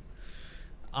herring.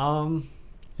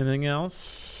 Anything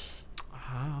else?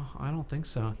 I don't think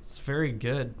so. It's very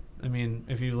good. I mean,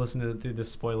 if you listen to through the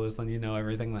spoilers, then you know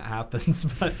everything that happens.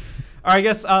 But, or I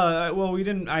guess, we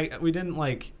didn't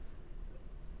like.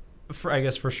 I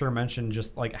guess for sure mention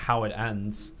just like how it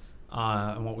ends.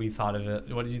 And what we thought of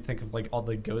it. What did you think of like all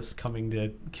the ghosts coming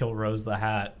to kill Rose the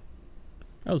Hat?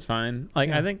 That was fine.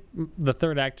 I think the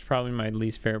third act is probably my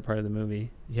least favorite part of the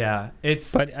movie. Yeah,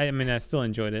 but I mean, I still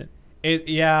enjoyed it.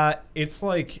 It's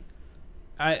like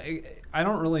I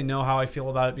don't really know how I feel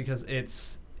about it because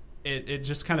it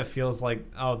just kind of feels like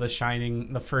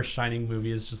the first Shining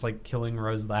movie is just like killing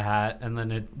Rose the Hat, and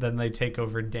then they take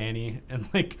over Danny and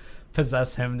like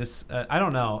possess him to I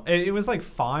don't know. It was like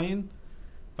fine.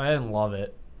 But I didn't love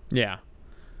it. Yeah.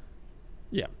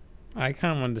 I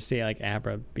kind of wanted to see like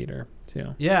Abra beat her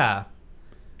too. Yeah.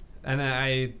 And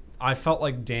I felt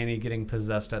like Danny getting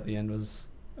possessed at the end was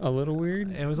a little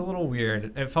weird. It was a little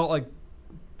weird. It felt like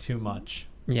too much.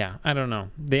 Yeah, I don't know.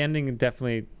 The ending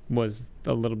definitely was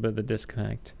a little bit of a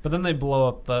disconnect. But then they blow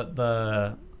up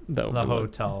the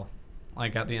hotel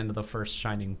like at the end of the first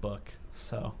Shining book.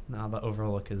 So now the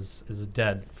Overlook is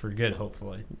dead for good,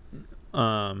 hopefully.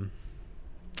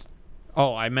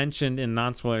 I mentioned in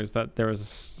non-spoilers that there was a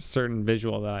certain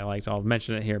visual that I liked. I'll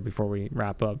mention it here before we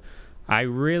wrap up. I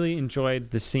really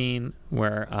enjoyed the scene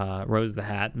where Rose the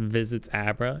Hat visits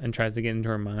Abra and tries to get into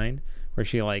her mind, where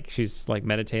she's like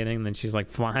meditating and then she's like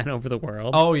flying over the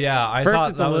world. Oh yeah,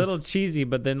 First it's a little cheesy,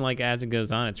 but then like as it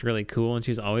goes on, it's really cool, and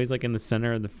she's always like in the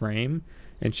center of the frame,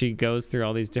 and she goes through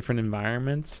all these different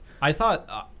environments. I thought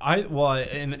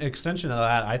in extension of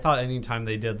that, I thought anytime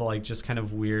they did like just kind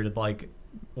of weird like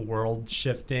world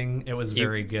shifting, it was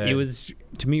very good. It was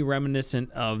to me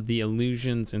reminiscent of the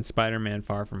illusions in Spider-Man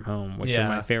Far From Home, which are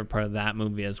my favorite part of that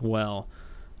movie as well.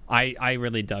 I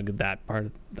really dug that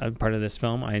part of this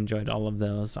film. I enjoyed all of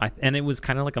those. And it was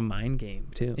kind of like a mind game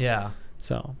too. Yeah,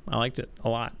 So I liked it a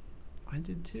lot. I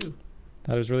did too.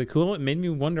 That was really cool. It made me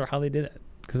wonder how they did it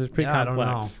because it's pretty complex. I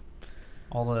don't know.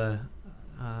 All the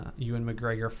Ewan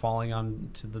McGregor falling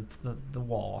onto the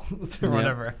wall or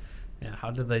whatever. Yeah,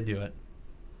 how did they do it?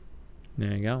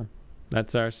 There you go.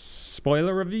 That's our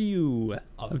spoiler review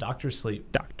Of Dr.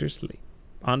 Sleep. Dr. Sleep.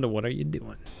 On to What Are You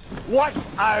Doing? What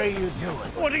are you doing?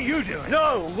 What are you doing?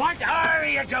 No, what are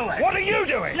you doing? What are you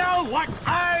doing? No, what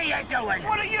are you doing?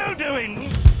 What are you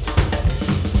doing?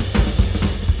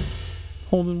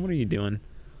 Holden, what are you doing?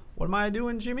 What am I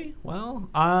doing, Jimmy? Well,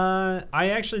 I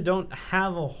actually don't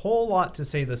have a whole lot to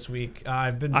say this week.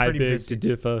 I've been pretty busy.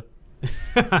 differ.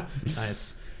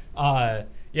 Nice.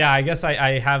 Yeah, I guess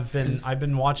I've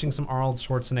been watching some Arnold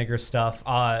Schwarzenegger stuff.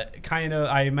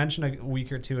 I mentioned a week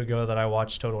or two ago that I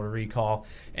watched Total Recall,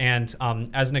 and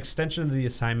as an extension of the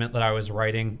assignment that I was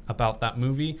writing about that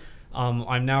movie,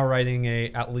 I'm now writing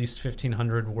a at least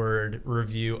 1,500 word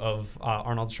review of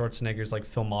Arnold Schwarzenegger's like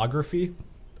filmography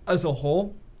as a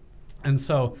whole. And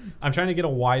so I'm trying to get a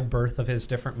wide berth of his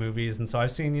different movies. And so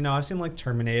I've seen like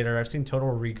Terminator, I've seen Total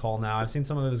Recall now, I've seen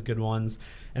some of his good ones.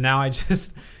 And now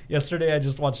yesterday I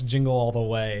just watched Jingle All the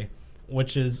Way,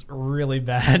 which is really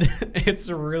bad. It's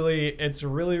really,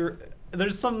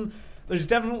 there's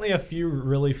definitely a few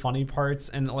really funny parts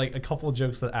and like a couple of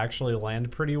jokes that actually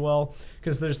land pretty well.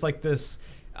 Cause there's like there's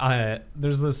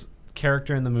this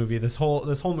character in the movie. This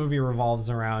whole movie revolves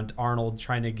around Arnold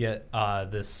trying to get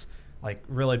this like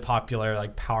really popular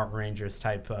like Power Rangers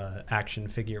type action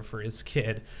figure for his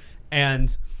kid,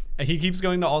 and he keeps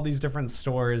going to all these different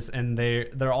stores and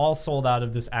they're all sold out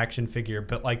of this action figure,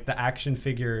 but like the action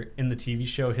figure in the TV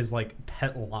show, his like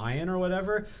pet lion or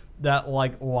whatever, that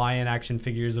like lion action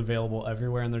figure is available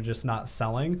everywhere and they're just not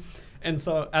selling. And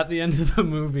so at the end of the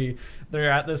movie they're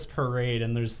at this parade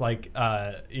and there's like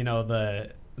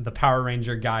the Power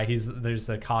Ranger guy, there's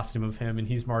a costume of him and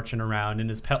he's marching around and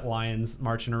his pet lion's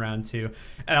marching around too.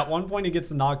 And at one point he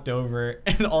gets knocked over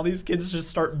and all these kids just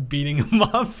start beating him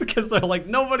up because they're like,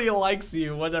 nobody likes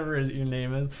you, whatever your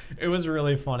name is. It was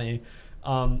really funny.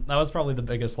 That was probably the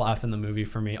biggest laugh in the movie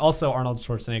for me. Also, Arnold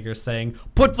Schwarzenegger saying,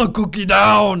 "Put the cookie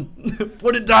down!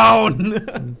 Put it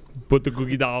down!" Put the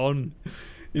cookie down.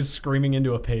 He's screaming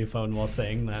into a payphone while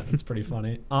saying that. It's pretty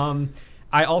funny. I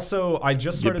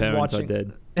just started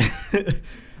watching.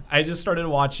 I just started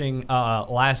watching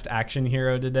Last Action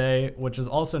Hero today, which is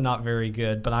also not very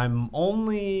good, but I'm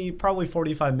only probably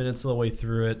 45 minutes of the way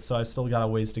through it, so I've still got a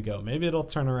ways to go. Maybe it'll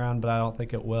turn around, but I don't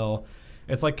think it will.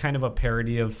 It's like kind of a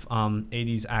parody of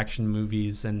 80s action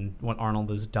movies and what Arnold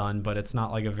has done, but it's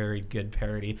not like a very good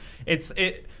parody.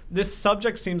 This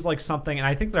subject seems like something, and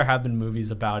I think there have been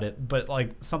movies about it, but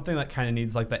like something that kind of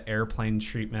needs like the Airplane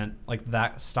treatment, like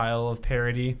that style of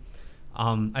parody.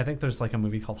 I think there's like a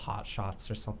movie called Hot Shots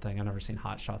or something. I've never seen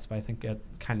Hot Shots, but I think it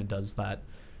kind of does that.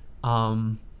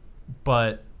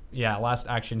 But yeah, Last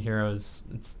Action Heroes,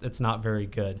 it's not very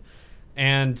good.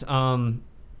 And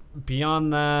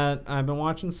beyond that, I've been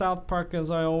watching South Park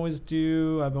as I always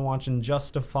do. I've been watching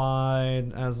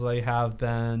Justified as I have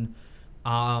been.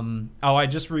 I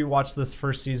just rewatched this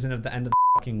first season of The End of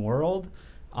the Fucking World.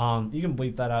 You can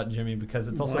bleep that out, Jimmy, because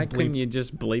it's also Why couldn't you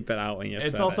just bleep it out when you said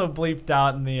it? It's also bleeped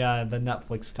out in the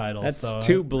Netflix title. That's so.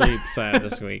 2 bleeps I had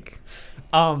this week.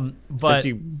 But since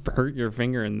you hurt your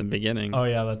finger in the beginning. Oh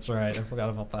yeah, that's right. I forgot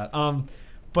about that.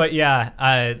 But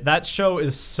yeah, that show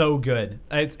is so good.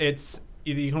 It's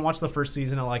either you can watch the first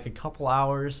season in like a couple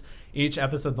hours. Each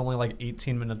episode's only like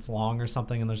 18 minutes long or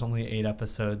something, and there's only 8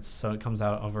 episodes, so it comes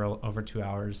out over 2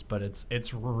 hours. But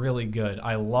it's really good.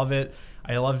 I love it.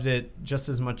 I loved it just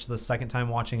as much the second time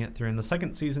watching it through, and the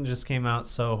second season just came out,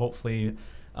 so hopefully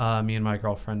me and my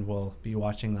girlfriend will be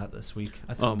watching that this week.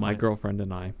 My girlfriend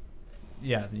and I.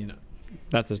 Yeah,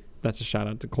 That's a shout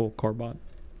out to Cole Corbett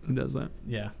who does that.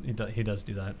 Yeah, he does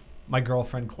do that. My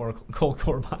girlfriend Cole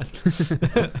Corbett.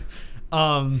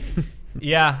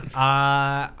 Yeah,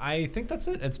 I think that's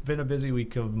it. It's been a busy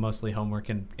week of mostly homework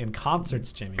and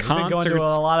concerts, Jimmy. We've been going to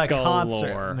a lot of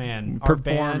concerts, man.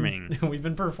 Performing. Our band, we've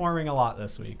been performing a lot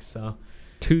this week. So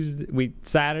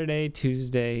Saturday,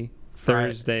 Tuesday,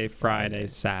 Thursday, Friday,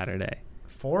 Saturday.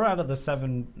 4 out of the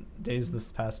 7 days this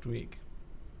past week.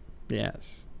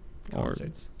 Yes.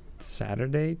 Concerts. Or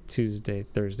Saturday, Tuesday,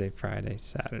 Thursday, Friday,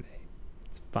 Saturday.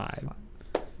 It's 5.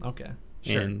 Okay.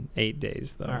 Sure. In 8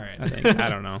 days, though. All right. I think. I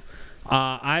don't know.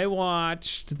 I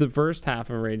watched the first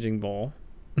half of Raging Bull.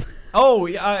 Oh,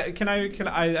 yeah. Can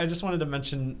I just wanted to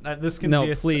mention this can No,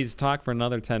 be please talk for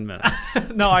another 10 minutes.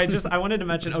 No, I wanted to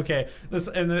mention, okay, this,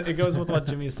 and it goes with what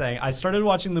Jimmy's saying. I started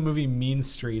watching the movie Mean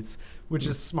Streets, which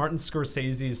is Martin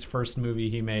Scorsese's first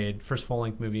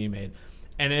full-length movie he made.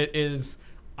 And it is,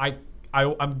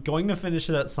 I'm going to finish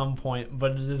it at some point,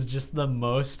 but it is just the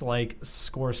most like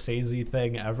Scorsese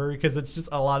thing ever, because it's just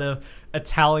a lot of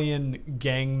Italian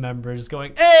gang members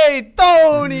going, "Hey,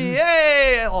 Tony,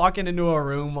 hey," walking into a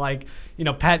room, like, you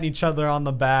know, patting each other on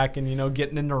the back and, you know,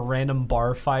 getting into random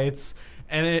bar fights.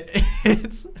 And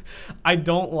it's I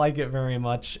don't like it very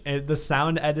much. The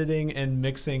sound editing and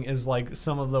mixing is like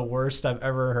some of the worst I've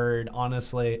ever heard,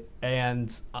 honestly.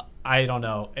 And I don't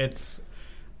know. It's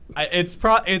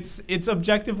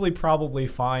objectively probably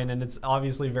fine, and it's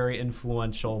obviously very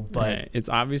influential, but Right. It's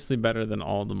obviously better than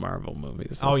all the Marvel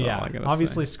movies. That's oh yeah, all I gotta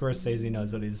obviously say. Scorsese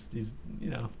knows what he's you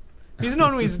know, he's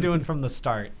known what he's doing from the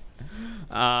start.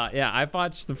 Yeah, I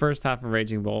watched the first half of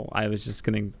Raging Bull. I was just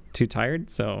getting too tired,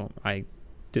 so I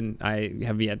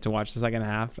have yet to watch the second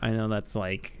half. I know that's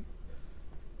like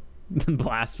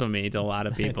blasphemy to a lot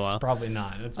of people. It's probably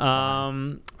not. It's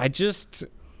I just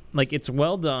like, it's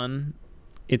well done.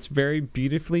 It's very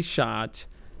beautifully shot.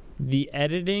 The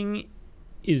editing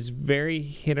is very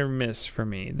hit or miss for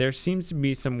me. There seems to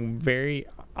be some very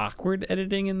awkward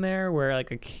editing in there where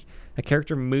like a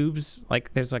character moves,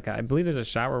 like there's like I believe there's a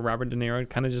shot where Robert De Niro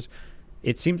kind of just,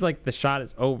 it seems like the shot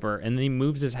is over and then he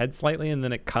moves his head slightly and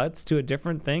then it cuts to a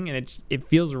different thing, and it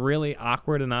feels really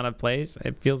awkward and out of place.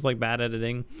 It feels like bad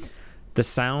editing. The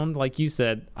sound, like you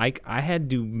said, I had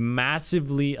to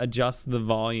massively adjust the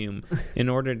volume in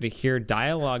order to hear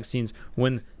dialogue scenes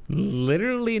when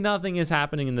literally nothing is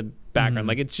happening in the background.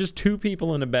 Like, it's just two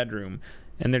people in a bedroom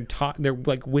and they're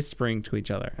like whispering to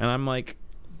each other, and I'm like,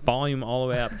 volume all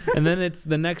the way up. And then it's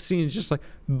the next scene is just like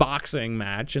boxing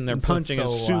match and they're punching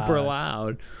so super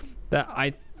loud. That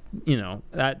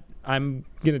I'm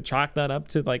gonna chalk that up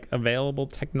to like available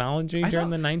technology during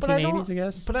the 1980s, I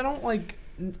guess. But I don't like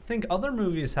think other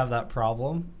movies have that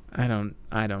problem. I don't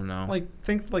know. Like,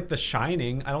 think like The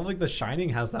Shining. I don't think The Shining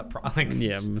has that problem. Like,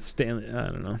 yeah, Stanley. I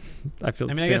don't know. I feel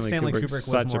I guess Stanley Kubrick was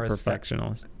such more a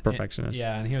perfectionist.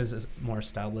 Yeah, and he was more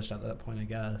established at that point, I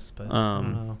guess. But I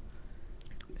don't know.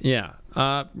 Yeah,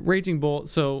 Raging Bull.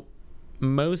 So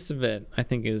most of it, I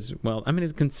think, is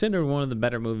it's considered one of the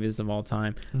better movies of all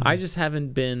time. I just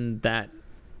haven't been that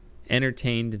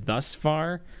entertained thus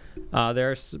far.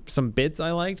 There are some bits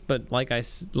I liked, but like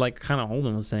kind of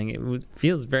Holden was saying, it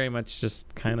feels very much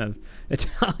just kind of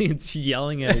Italians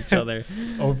yelling at each other.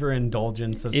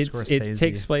 Overindulgence of Scorsese. It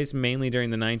takes place mainly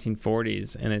during the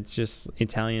 1940s, and it's just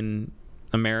Italian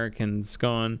Americans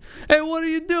going, "Hey, what are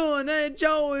you doing? Hey,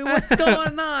 Joey, what's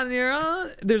going on here, huh?"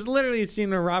 There's literally a scene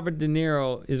where Robert De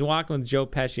Niro is walking with Joe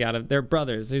Pesci they're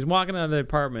brothers. He's walking out of the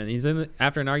apartment. He's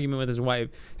after an argument with his wife.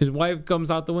 His wife comes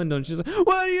out the window and she's like,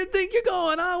 "Where do you think you're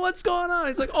going, huh? What's going on?"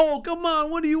 He's like, "Oh, come on,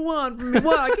 what do you want from me?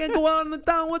 What? I can't go out in the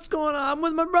town. What's going on? I'm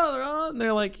with my brother, huh?" And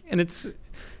they're like, and it's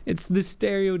the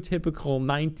stereotypical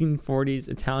 1940s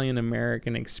Italian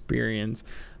American experience.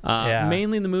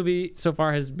 Mainly the movie so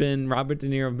far has been Robert De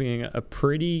Niro being a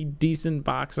pretty decent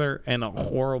boxer and a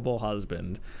horrible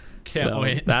husband. Can't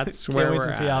wait. That's where Can't wait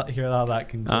we're to at. hear how that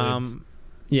concludes.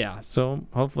 Yeah, so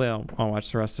hopefully I'll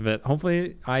watch the rest of it.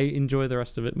 Hopefully I enjoy the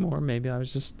rest of it more. Maybe I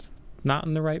was just not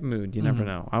in the right mood. You never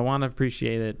know. I want to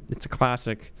appreciate it. It's a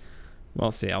classic.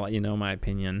 We'll see. I'll let you know my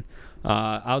opinion.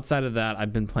 Outside of that,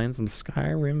 I've been playing some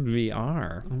Skyrim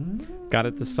VR. Got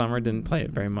it this summer. Didn't play it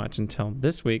very much until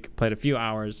this week. Played a few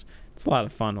hours. It's a lot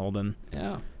of fun, Holden.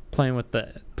 Yeah. Playing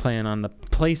on the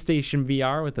PlayStation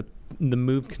VR with the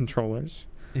Move controllers.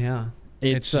 Yeah.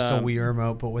 It's just a Wii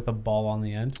remote, but with a ball on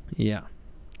the end. Yeah.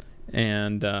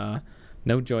 And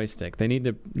no joystick. They need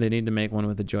to make one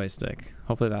with a joystick.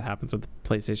 Hopefully that happens with the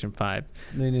PlayStation 5.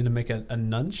 They need to make a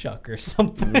nunchuck or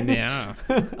something. Yeah.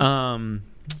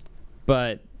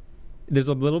 But there's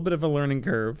a little bit of a learning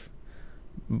curve,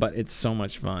 but it's so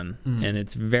much fun and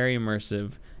it's very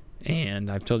immersive.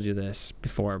 And I've told you this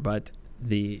before, but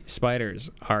the spiders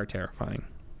are terrifying.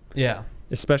 Yeah.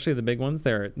 Especially the big ones.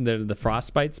 They're the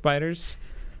frostbite spiders.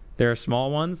 There are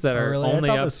small ones that are only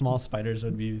I thought up. the small spiders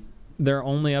would be. They're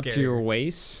only up to scary. your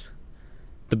waist.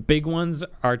 The big ones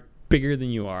are bigger than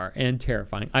you are and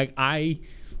terrifying. I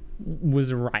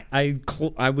was right.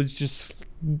 I was just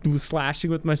slashing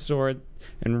with my sword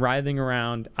and writhing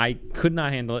around. I could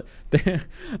not handle it.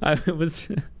 I was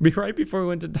right before we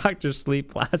went to Dr.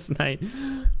 Sleep last night.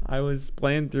 I was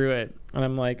playing through it and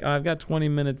I'm like, I've got 20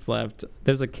 minutes left.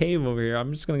 There's a cave over here.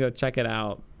 I'm just gonna go check it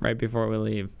out right before we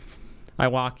leave. I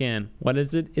walk in. What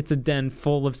is it? It's a den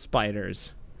full of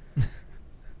spiders.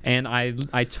 And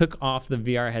I took off the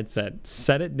VR headset,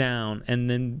 set it down, and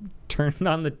then turned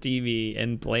on the TV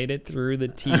and played it through the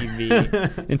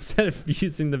TV instead of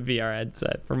using the VR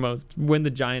headset for when the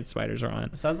giant spiders are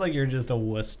on. Sounds like you're just a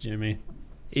wuss, Jimmy.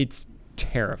 It's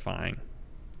terrifying.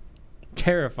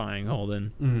 Terrifying,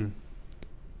 Holden. Mm-hmm.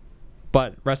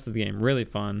 But rest of the game, really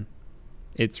fun.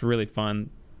 It's really fun.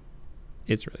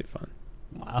 It's really fun.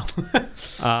 Wow.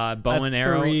 Bow and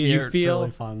arrow. You feel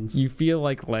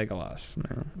like Legolas,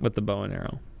 man, with the bow and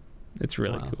arrow. It's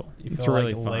really cool. It's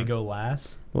really fun.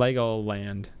 Legolas?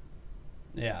 Legoland.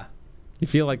 Yeah. You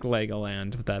feel like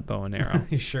Legoland with that bow and arrow.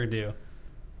 You sure do.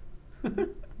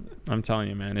 I'm telling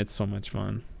you, man, it's so much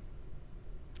fun.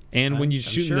 And when you're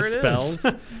shooting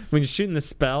the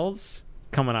spells,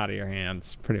 coming out of your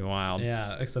hands, pretty wild.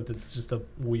 Yeah, except it's just a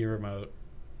Wii remote.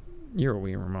 You're a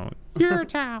Wii remote. You're a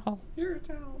towel. You're a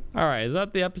towel. All right, is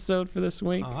that the episode for this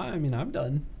week? I mean, I'm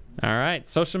done. All right,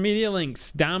 social media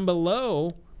links down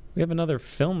below. We have another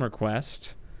film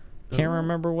request. Can't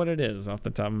remember what it is off the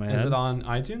top of my head. Is it on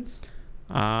iTunes?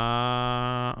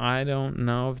 I don't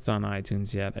know if it's on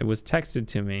iTunes yet. It was texted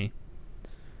to me,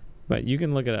 but you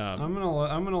can look it up. I'm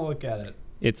gonna look at it.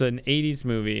 It's an 80s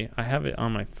movie. I have it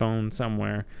on my phone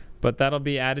somewhere, but that'll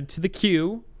be added to the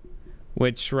queue,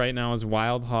 which right now is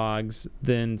Wild Hogs,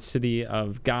 then City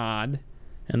of God,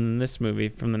 and then this movie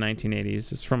from the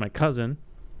 1980s is from my cousin,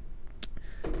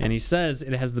 and he says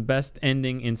it has the best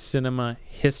ending in cinema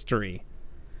history.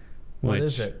 What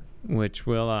is it? Which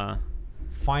will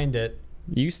find it.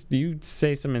 You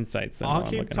say some insights. Then I'll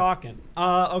keep talking.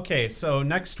 Okay, so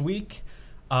next week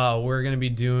we're going to be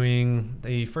doing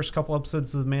the first couple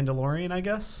episodes of The Mandalorian, I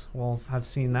guess. We'll have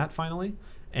seen that finally.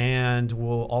 And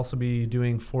we'll also be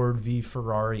doing Ford v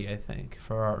Ferrari, I think,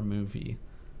 for our movie.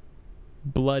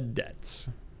 Blood Debts.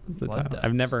 That's the title. Debts.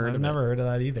 I've never heard of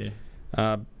that either.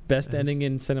 Best ending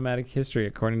in cinematic history,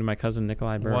 according to my cousin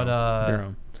Nikolai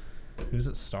Burrow. Who's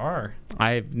it star?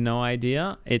 I have no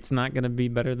idea. It's not going to be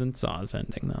better than Saw's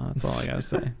ending, though. That's all I got to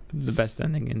say. The best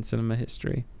ending in cinema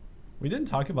history. We didn't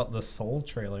talk about the Soul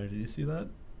trailer. Did you see that?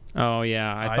 Oh,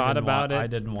 yeah. I thought about it. I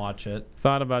didn't watch it.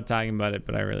 Thought about talking about it,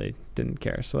 but I really didn't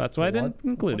care. So that's why I didn't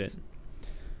include it.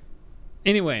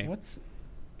 Anyway.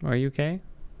 Are you okay?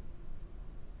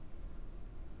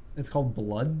 It's called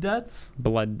Blood Debts?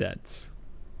 Blood Debts.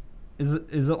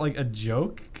 Is it like a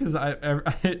joke? Because I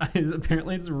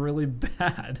apparently it's really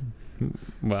bad.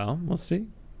 Well, we'll see.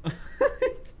 I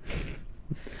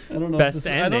don't know. Best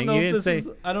ending. I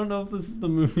don't know if this is the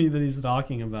movie that he's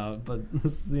talking about, but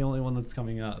this is the only one that's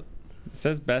coming up. It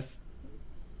says best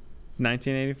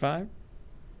 1985.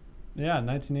 Yeah,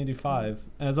 1985.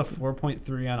 It has a 4.3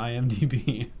 on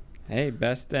IMDb. Hey,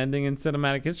 best ending in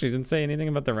cinematic history. Didn't say anything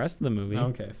about the rest of the movie.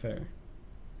 Okay, fair.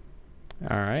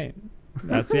 All right.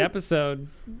 That's the episode.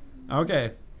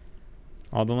 Okay.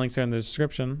 All the links are in the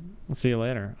description. We'll see you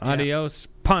later. Yeah. Adios,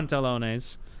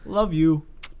 pantalones. Love you.